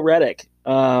actually go Reddick.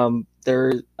 And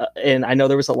I know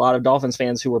there was a lot of Dolphins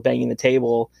fans who were banging the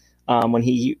table when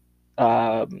he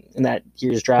in that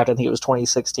year's draft. I think it was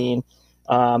 2016.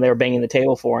 They were banging the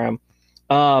table for him.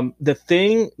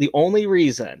 The only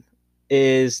reason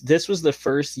is this was the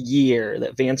first year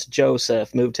that Vance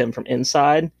Joseph moved him from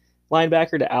inside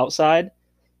linebacker to outside,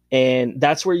 and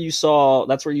that's where you saw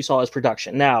his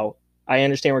production. Now, I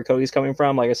understand where Cody's coming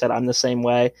from. Like I said, I'm the same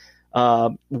way.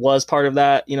 Was part of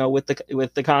that,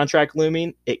 with the contract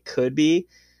looming, it could be.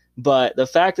 But the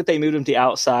fact that they moved him to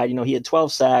outside, he had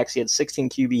 12 sacks, he had 16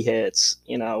 QB hits,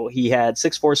 he had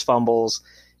 6 forced fumbles,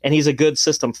 and he's a good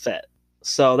system fit.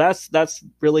 So that's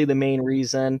really the main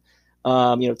reason.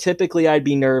 Typically I'd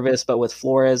be nervous, but with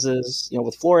Flores,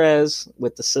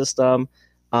 with the system,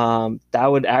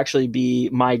 that would actually be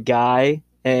my guy.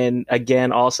 And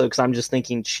again, also because I'm just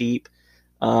thinking cheap.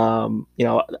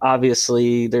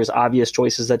 Obviously there's obvious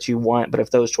choices that you want, but if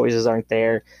those choices aren't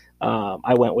there,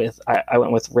 I went with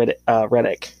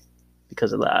Reddick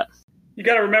because of that. You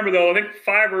got to remember though, I think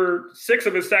 5 or 6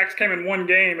 of his sacks came in one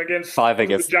game against 5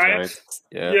 against the Giants.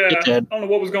 Yeah. I don't know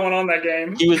what was going on that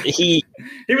game. He was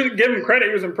giving him credit.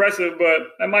 He was impressive, but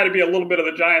that might be a little bit of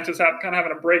the Giants just kind of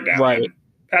having a breakdown. Right.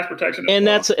 Pass protection.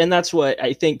 That's what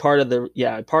I think part of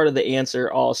the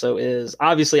answer also is.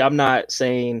 Obviously, I'm not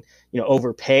saying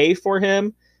overpay for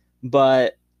him,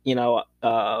 but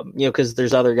because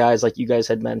there's other guys like you guys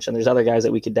had mentioned. There's other guys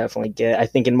that we could definitely get. I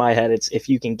think in my head, it's if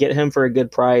you can get him for a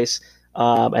good price,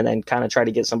 and then kind of try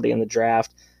to get somebody in the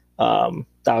draft. That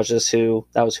was who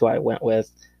I went with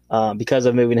because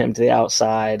of moving him to the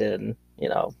outside and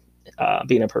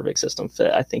being a perfect system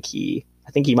fit. I think he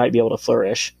might be able to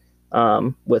flourish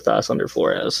with us under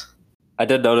Flores. I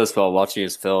did notice while watching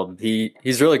his film,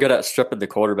 he's really good at stripping the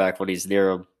quarterback when he's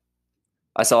near him.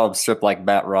 I saw him strip like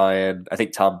Matt Ryan, I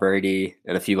think Tom Brady,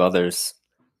 and a few others,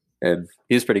 and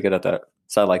he was pretty good at that.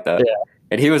 So I like that. Yeah.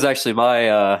 And he was actually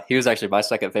my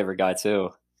second favorite guy too.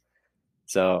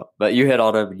 So, but you hit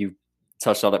on him, and you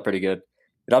touched on it pretty good.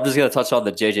 And I'm just gonna touch on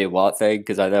the JJ Watt thing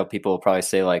because I know people will probably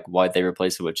say like, why'd they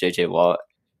replace him with JJ Watt?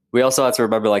 We also have to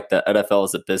remember like the NFL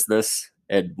is a business,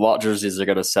 and Watt jerseys are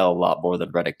gonna sell a lot more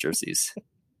than Reddick jerseys.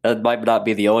 That might not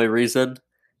be the only reason,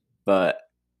 but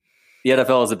the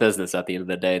NFL is a business at the end of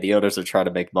the day. The owners are trying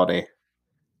to make money.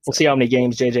 We'll see how many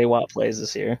games JJ Watt plays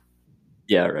this year.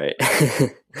 Yeah, right.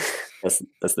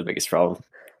 That's the biggest problem.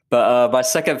 But my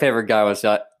second favorite guy was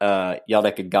Yannick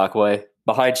Ngakoue,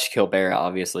 behind Shaquille Barrett,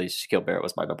 obviously. Shaquille Barrett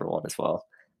was my number 1 as well.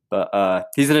 But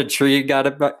he's an intriguing guy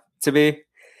to me.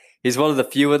 He's one of the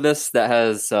few in this that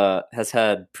has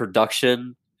had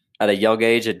production at a young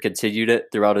age and continued it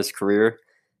throughout his career.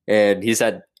 And he's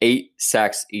had 8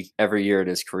 sacks every year in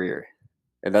his career.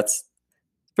 And that's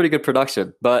pretty good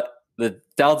production. But the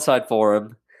downside for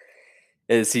him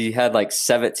is he had like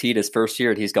 17 his first year,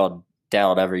 and he's gone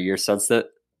down every year since it.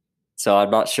 So I'm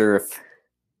not sure if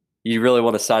you really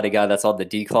want to sign a guy that's on the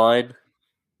decline.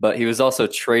 But he was also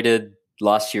traded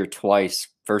last year twice,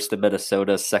 first to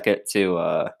Minnesota, second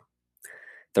to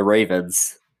the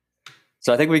Ravens.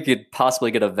 So I think we could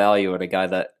possibly get a value in a guy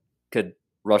that could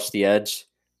rush the edge.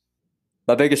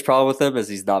 My biggest problem with him is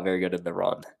he's not very good in the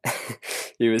run.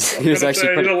 he was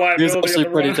actually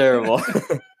pretty terrible.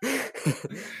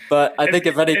 But I think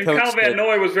if any coach, Kyle Van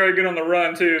Noy was very good on the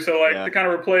run too. So to kind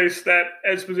of replace that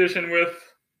edge position with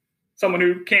someone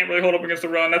who can't really hold up against the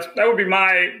run, that would be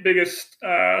my biggest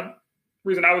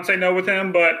reason I would say no with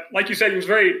him. But like you said, he was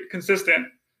very consistent,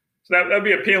 so that would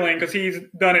be appealing because he's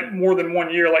done it more than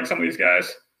 1 year, like some of these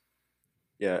guys.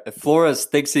 Yeah, if Flores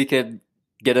thinks he can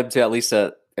get him to at least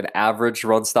an average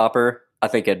run stopper, I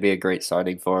think it'd be a great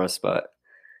signing for us. But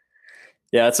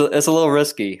yeah, it's a little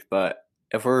risky. But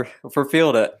if we're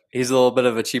feeling it, he's a little bit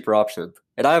of a cheaper option.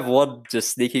 And I have one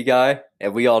just sneaky guy,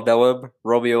 and we all know him,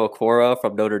 Romeo Okwara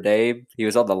from Notre Dame. He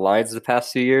was on the Lions the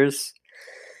past 2 years.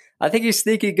 I think he's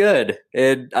sneaky good,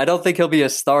 and I don't think he'll be a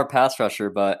star pass rusher,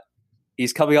 but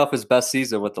he's coming off his best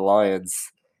season with the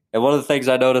Lions. And one of the things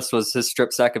I noticed was his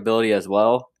strip sack ability as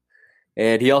well.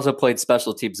 And he also played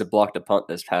special teams and blocked a punt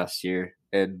this past year.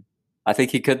 And I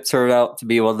think he could turn out to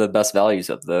be one of the best values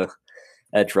of the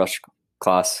edge rush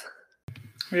class.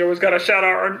 We always got to shout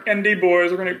out our ND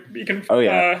boys. They're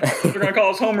gonna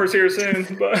call us homers here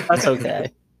soon, but That's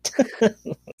okay.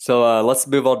 So let's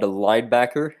move on to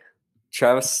linebacker.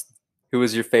 Travis, who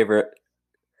was your favorite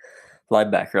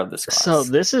linebacker on this class? So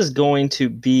this is going to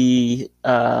be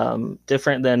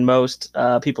different than most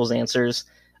people's answers,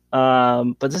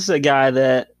 but this is a guy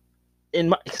that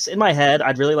in my head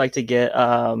I'd really like to get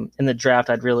in the draft.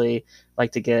 I'd really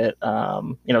like to get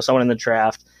someone in the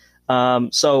draft.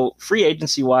 So free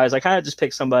agency wise, I kind of just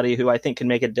picked somebody who I think can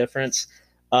make a difference,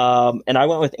 and I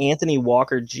went with Anthony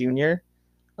Walker Jr.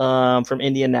 From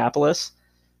Indianapolis.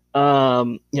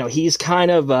 He's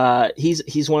kind of he's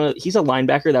a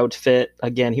linebacker that would fit.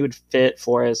 Again, he would fit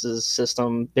Flores'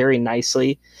 system very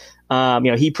nicely.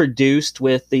 He produced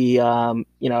with the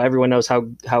everyone knows how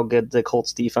good the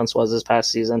Colts defense was this past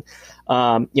season.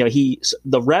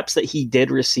 The reps that he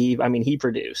did receive, he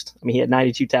produced. He had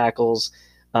 92 tackles.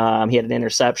 He had an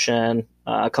interception,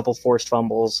 a couple forced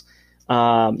fumbles.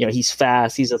 He's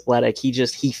fast, he's athletic. He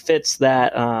fits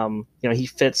that. He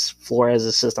fits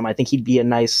Flores' system. I think he'd be a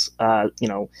nice. I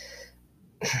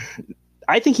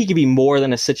think he could be more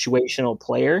than a situational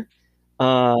player.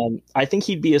 I think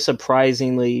he'd be a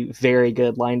surprisingly very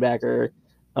good linebacker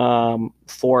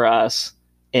for us,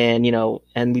 and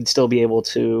we'd still be able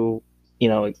to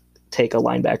take a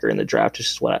linebacker in the draft, which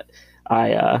is what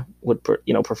I would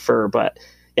prefer. But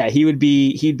yeah, he'd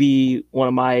be one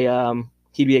of my.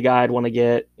 He'd be a guy I'd want to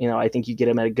get. I think you'd get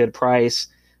him at a good price,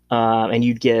 and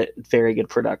you'd get very good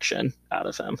production out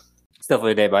of him. It's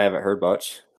definitely a name I haven't heard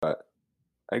much, but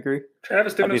I agree.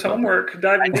 Travis doing his homework,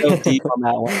 diving deep on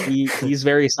that one. He's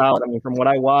very solid. From what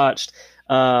I watched,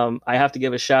 I have to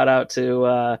give a shout out to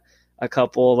a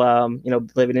couple,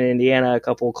 living in Indiana, a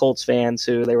couple Colts fans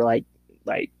who they were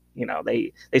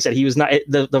they said he was not.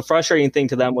 The frustrating thing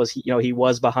to them was he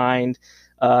was behind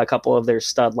a couple of their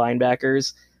stud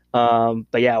linebackers.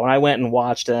 But yeah, when I went and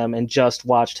watched him,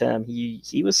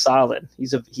 he was solid.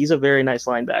 He's a very nice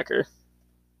linebacker.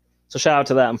 So shout out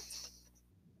to them.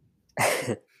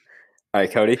 All right,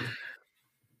 Cody.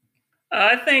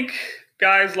 I think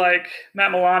guys like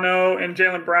Matt Milano and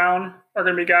Jaylen Brown are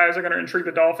going to be guys that are going to intrigue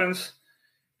the Dolphins,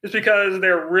 just because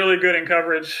they're really good in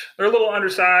coverage. They're a little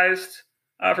undersized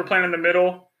for playing in the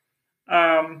middle,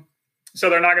 so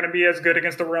they're not going to be as good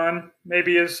against the run,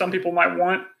 maybe as some people might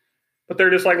want. But they're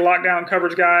just like lockdown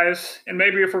coverage guys. And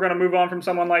maybe if we're going to move on from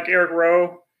someone like Eric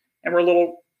Rowe and we're a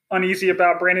little uneasy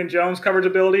about Brandon Jones' coverage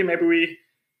ability, maybe we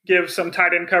give some more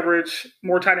tight end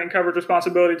coverage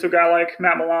responsibility to a guy like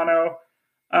Matt Milano.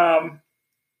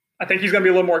 I think he's going to be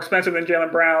a little more expensive than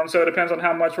Jaylen Brown. So it depends on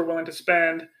how much we're willing to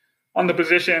spend on the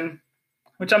position,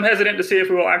 which I'm hesitant to see if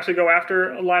we will actually go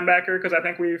after a linebacker, because I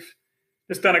think we've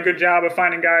just done a good job of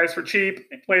finding guys for cheap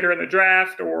later in the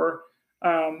draft, or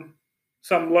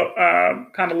some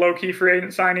kind of low-key free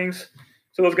agent signings.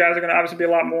 So those guys are going to obviously be a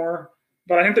lot more.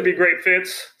 But I think they'd be great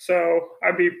fits. So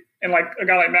a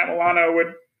guy like Matt Milano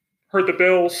would hurt the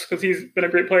Bills because he's been a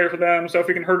great player for them. So if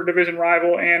we can hurt a division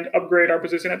rival and upgrade our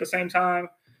position at the same time,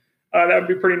 that would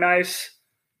be pretty nice.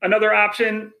 Another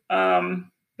option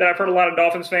that I've heard a lot of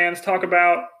Dolphins fans talk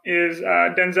about is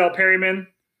Denzel Perryman,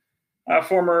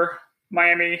 former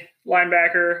Miami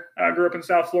linebacker, grew up in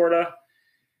South Florida.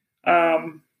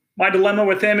 My dilemma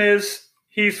with him is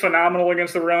he's phenomenal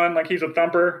against the run. He's a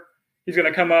thumper. He's going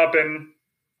to come up and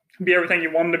be everything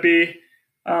you want him to be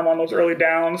on those early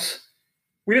downs.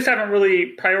 We just haven't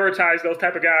really prioritized those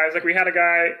type of guys. We had a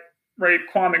guy,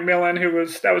 Quan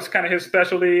McMillan, that was kind of his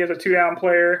specialty as a 2-down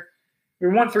player. We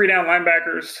want 3-down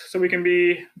linebackers so we can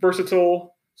be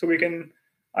versatile, so we can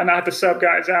not have to sub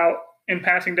guys out in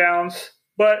passing downs.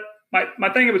 But my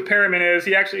thing with Perryman is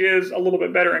he actually is a little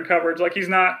bit better in coverage. He's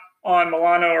not on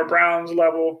Milano or Brown's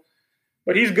level,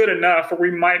 but he's good enough where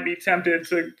we might be tempted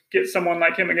to get someone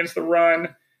like him against the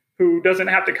run who doesn't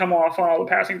have to come off on all the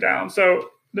passing down. So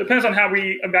it depends on how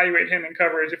we evaluate him in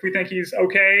coverage. If we think he's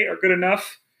okay or good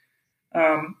enough,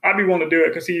 I'd be willing to do it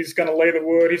because he's going to lay the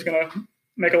wood. He's going to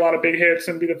make a lot of big hits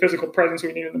and be the physical presence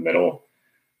we need in the middle.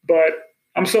 But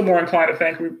I'm still more inclined to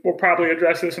think we'll probably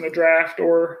address this in the draft,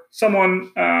 or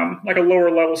someone like a lower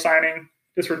level signing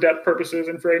just for depth purposes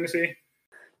in free agency.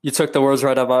 You took the words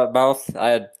right out of my mouth. I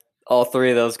had all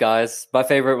three of those guys. My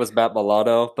favorite was Matt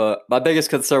Milano, but my biggest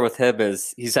concern with him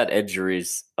is he's had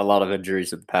injuries, a lot of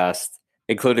injuries in the past,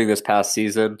 including this past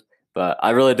season. But I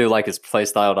really do like his play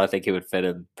style, and I think he would fit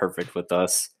in perfect with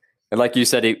us. And like you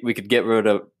said, we could get rid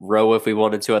of Rowe if we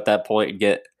wanted to at that point and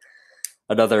get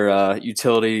another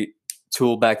utility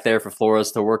tool back there for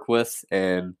Flores to work with.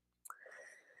 And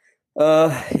I'm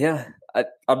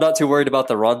not too worried about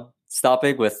the run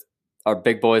stopping with our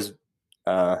big boys,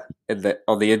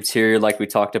 on the interior, like we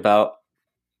talked about.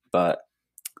 But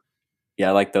yeah,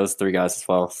 I like those three guys as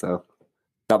well. So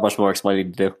not much more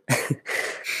explaining to do.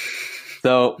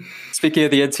 So speaking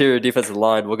of the interior defensive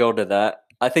line, we'll go into that.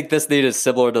 I think this need is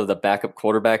similar to the backup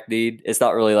quarterback need. It's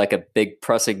not really like a big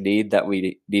pressing need that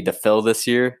we need to fill this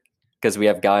year because we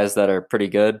have guys that are pretty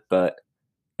good, but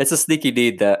it's a sneaky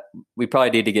need that we probably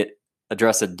need to get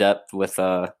addressed in depth with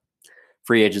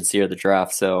free agency or the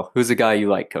draft. So who's the guy you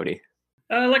like, Cody?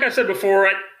 Like I said before,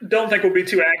 I don't think we'll be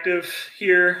too active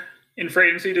here in free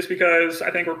agency just because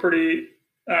I think we're pretty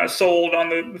sold on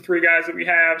the three guys that we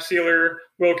have, Sealer,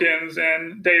 Wilkins,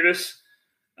 and Davis.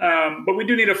 But we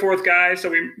do need a fourth guy,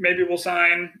 so maybe we'll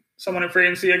sign someone in free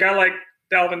agency. A guy like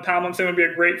Dalvin Tomlinson would be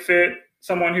a great fit,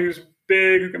 someone who's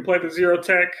big, who can play the zero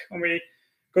tech when we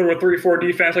go to a 3-4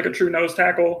 defense, like a true nose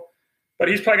tackle. But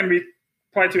he's probably going to be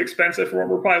too expensive for what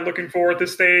we're probably looking for at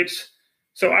this stage.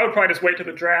 So I would probably just wait to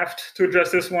the draft to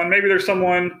address this one. Maybe there's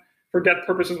someone for depth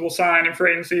purposes we'll sign in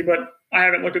free agency, but I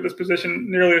haven't looked at this position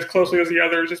nearly as closely as the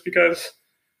others just because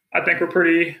I think we're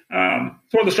pretty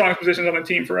it's one of the strongest positions on the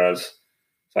team for us.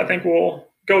 So I think we'll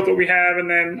go with what we have. And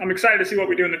then I'm excited to see what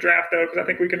we do in the draft, though, because I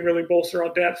think we can really bolster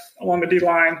our depth along the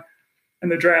D-line in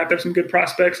the draft. There's some good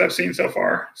prospects I've seen so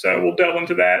far. So we'll delve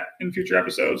into that in future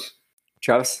episodes.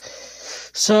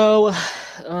 Travis? So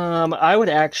I would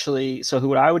actually – so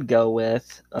who I would go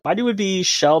with, I do would be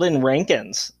Sheldon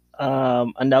Rankins.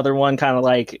 Another one kind of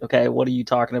like, okay, what are you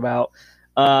talking about?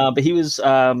 But he was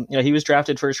he was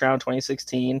drafted first round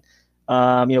 2016.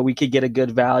 We could get a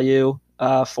good value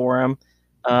for him.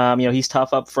 He's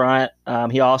tough up front.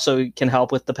 He also can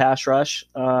help with the pass rush.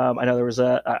 I know there was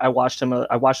I watched him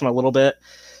a little bit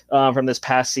from this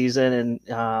past season,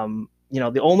 and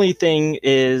the only thing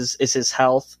is his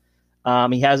health.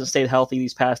 He hasn't stayed healthy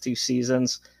these past two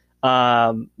seasons.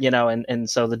 And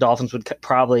so the Dolphins would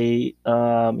probably,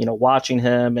 watching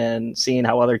him and seeing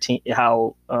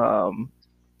how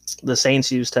the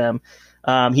Saints used him.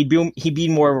 He'd be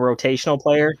more of a rotational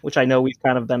player, which I know we've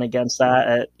kind of been against that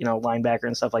at, linebacker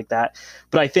and stuff like that.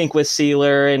 But I think with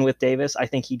Sealer and with Davis, I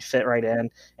think he'd fit right in.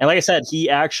 And like I said, he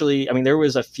actually, there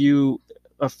was a few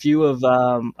of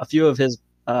his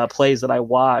plays that I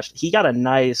watched. He got a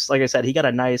nice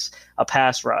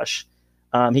pass rush.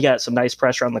 He got some nice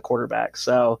pressure on the quarterback.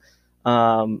 So,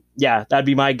 that'd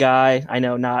be my guy. I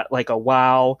know not like a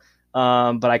wow.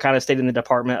 But I kind of stayed in the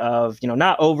department of,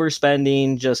 not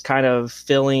overspending, just kind of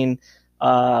filling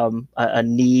a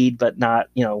need, but not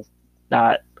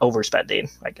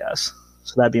overspending, I guess.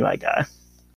 So that'd be my guy.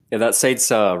 Yeah, that Saints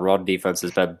run defense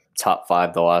has been top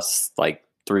 5 the last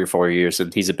 3 or 4 years,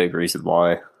 and he's a big reason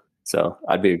why. So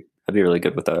I'd be really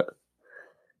good with that.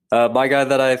 My guy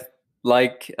that I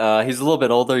like, he's a little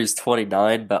bit older. He's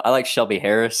 29, but I like Shelby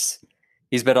Harris.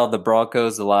 He's been on the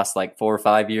Broncos the last 4 or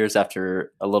 5 years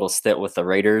after a little stint with the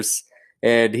Raiders.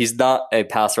 And he's not a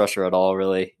pass rusher at all,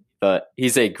 really. But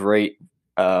he's a great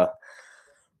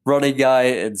running guy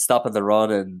and stopping the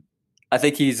run. And I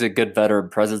think he's a good veteran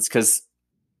presence because,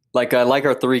 I like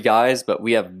our 3 guys, but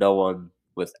we have no one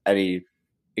with any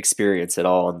experience at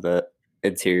all on the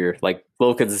interior.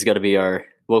 Wilkins is going to be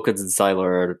Wilkins and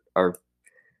Seiler are our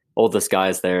oldest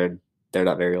guys there, and they're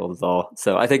not very old at all.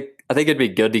 So I think it'd be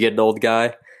good to get an old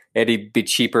guy, and he'd be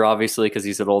cheaper, obviously, because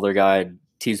he's an older guy, and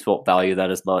teams won't value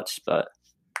that as much. But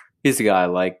he's the guy I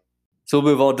like. So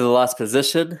we'll move on to the last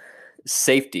position,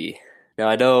 safety. Now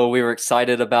I know we were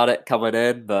excited about it coming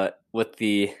in, but with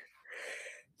the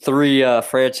 3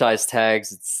 franchise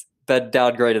tags, it's been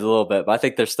downgraded a little bit. But I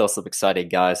think there's still some exciting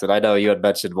guys, and I know you had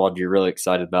mentioned one you're really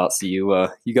excited about. So you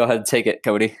go ahead and take it,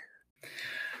 Cody.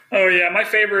 Oh yeah, my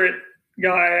favorite guy,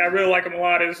 I really like him a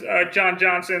lot, is John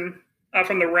Johnson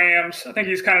from the Rams. I think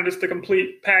he's kind of just the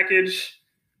complete package.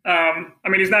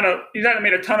 He's not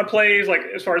made a ton of plays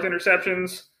as far as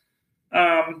interceptions,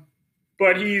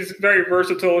 but he's very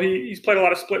versatile. He's played a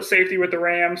lot of split safety with the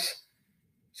Rams,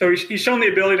 so he's shown the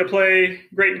ability to play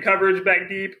great in coverage back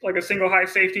deep, like a single high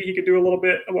safety. He could do a little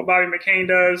bit of what Bobby McCain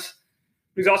does.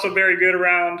 He's also very good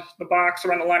around the box,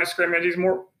 around the line of scrimmage. He's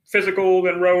more physical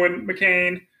than Rowe and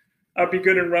McCain. Be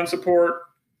good in run support.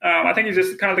 I think he's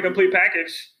just kind of the complete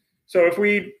package. So if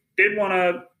we did want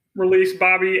to release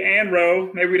Bobby and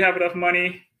Rowe, maybe we'd have enough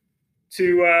money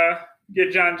to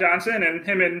get John Johnson, and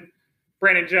him and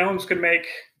Brandon Jones could make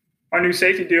our new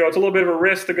safety duo. It's a little bit of a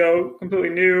risk to go completely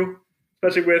new,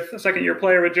 especially with a second-year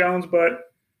player with Jones, but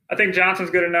I think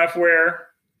Johnson's good enough where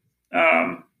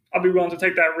I'll be willing to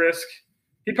take that risk.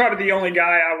 He'd probably be the only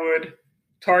guy I would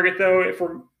target, though, if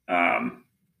we're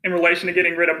in relation to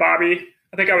getting rid of Bobby.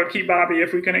 I think I would keep Bobby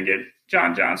if we couldn't get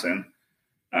John Johnson.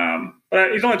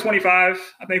 But he's only 25.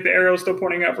 I think the arrow's still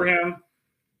pointing up for him.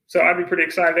 So I'd be pretty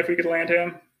excited if we could land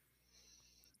him.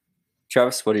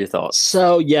 Travis, what are your thoughts?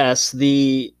 So yes, with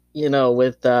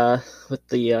the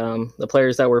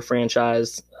players that were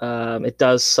franchised, it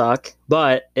does suck,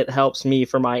 but it helps me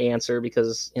for my answer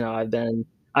because I've been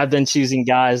choosing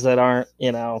guys that aren't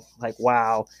like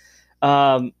wow.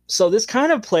 So this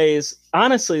kind of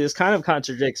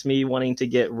contradicts me wanting to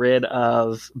get rid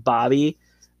of Bobby,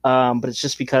 but it's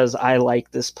just because I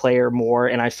like this player more,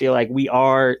 and I feel like he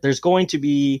is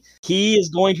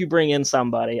going to bring in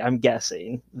somebody. I'm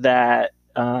guessing that.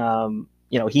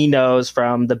 He knows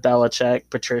from the Belichick,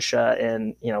 Patricia,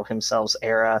 and himself's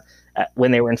era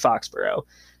when they were in Foxborough,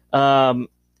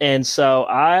 and so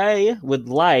I would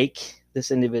like this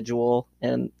individual,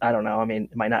 and I don't know. I mean,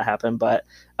 it might not happen, but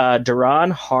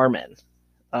Duron Harmon.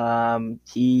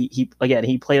 He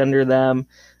played under them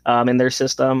in their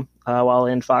system while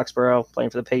in Foxborough, playing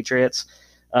for the Patriots.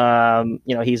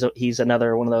 He's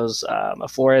another one of those a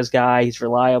Flores guy. He's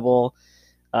reliable.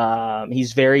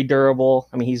 He's very durable.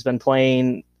 I mean, he's been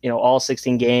playing, all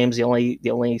 16 games. The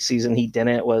only season he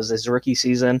didn't was his rookie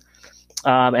season.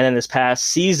 And then this past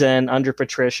season under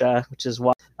Patricia, which is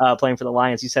why playing for the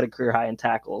Lions, he set a career high in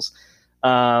tackles.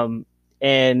 So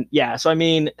I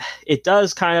mean, it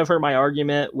does kind of hurt my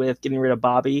argument with getting rid of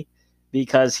Bobby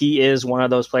because he is one of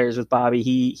those players with Bobby.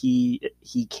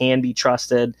 He can be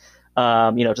trusted,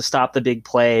 to stop the big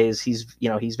plays.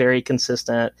 He's very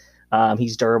consistent.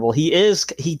 He's durable. He is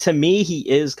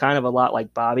kind of a lot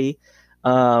like Bobby.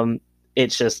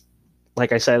 It's just,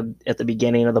 like I said at the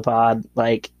beginning of the pod,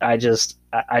 like there's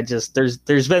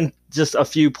been just a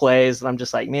few plays and I'm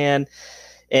just like, man.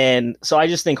 And so I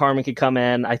just think Harmon could come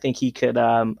in. I think he could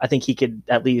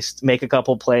at least make a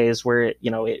couple plays where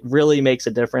it really makes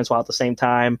a difference, while at the same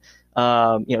time,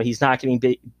 he's not getting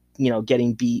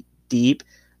beat deep.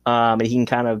 And he can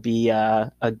kind of be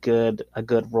a good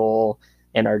role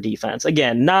in our defense.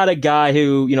 Again, not a guy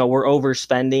who, we're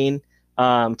overspending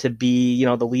to be,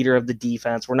 the leader of the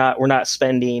defense. We're not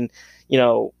spending,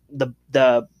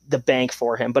 the bank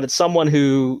for him, but it's someone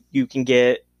who you can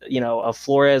get, a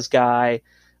Flores guy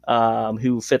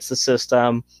who fits the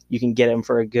system. You can get him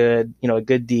for a good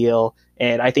deal.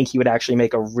 And I think he would actually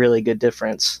make a really good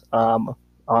difference on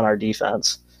our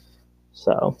defense.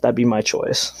 So that'd be my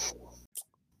choice.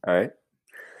 All right.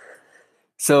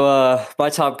 So my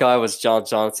top guy was John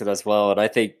Johnson as well, and I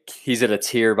think he's in a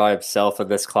tier by himself in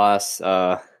this class.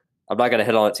 I'm not going to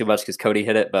hit on it too much because Cody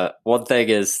hit it, but one thing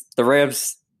is the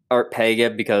Rams aren't paying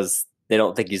him because they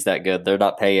don't think he's that good. They're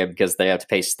not paying him because they have to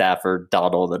pay Stafford,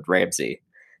 Donald, and Ramsey.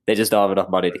 They just don't have enough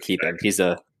money to keep him. He's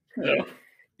a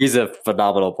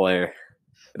phenomenal player,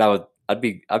 and I'd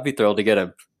be thrilled to get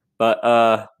him.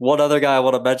 But one other guy I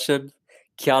want to mention,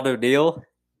 Keanu Neal.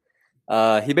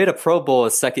 He made a Pro Bowl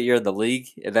his second year in the league,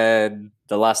 and then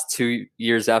the last 2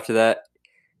 years after that,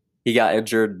 he got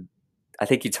injured. I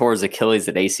think he tore his Achilles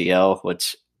and ACL,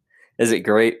 which isn't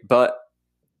great, but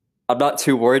I'm not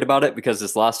too worried about it because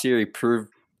this last year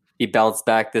he bounced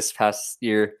back. This past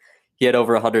year, he had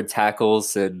over 100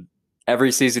 tackles, and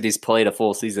every season he's played a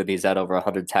full season, he's had over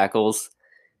 100 tackles.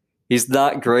 He's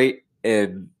not great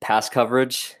in pass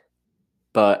coverage,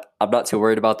 but I'm not too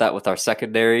worried about that with our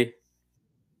secondary,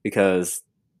 because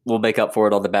we'll make up for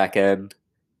it on the back end.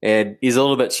 And he's a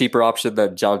little bit cheaper option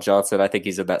than John Johnson. I think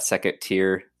he's in that second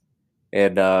tier.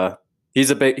 And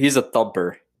he's a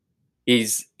thumper. He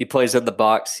plays in the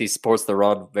box. He supports the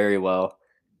run very well.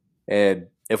 And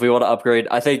if we want to upgrade,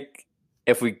 I think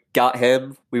if we got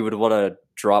him, we would want to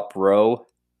drop Rowe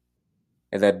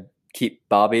and then keep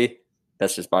Bobby.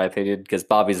 That's just my opinion, because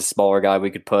Bobby's a smaller guy.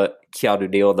 We could put Keanu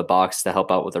Neal in the box to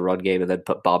help out with the run game and then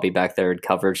put Bobby back there in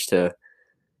coverage to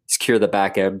secure the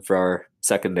back end for our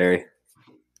secondary.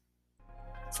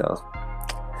 So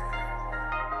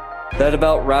that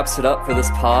about wraps it up for this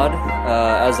pod.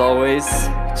 As always,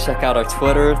 check out our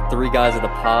Twitter, 3 Guys in a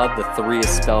Pod. The 3 is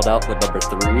spelled out, the number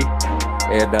 3.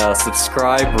 And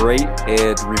subscribe, rate,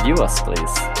 and review us,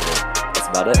 please. That's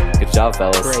about it. Good job,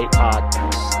 fellas. Great pod.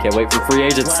 Can't wait for free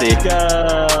agency. Let's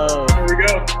go. Here we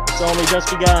go. It's only just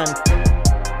begun.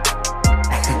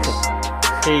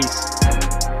 Peace.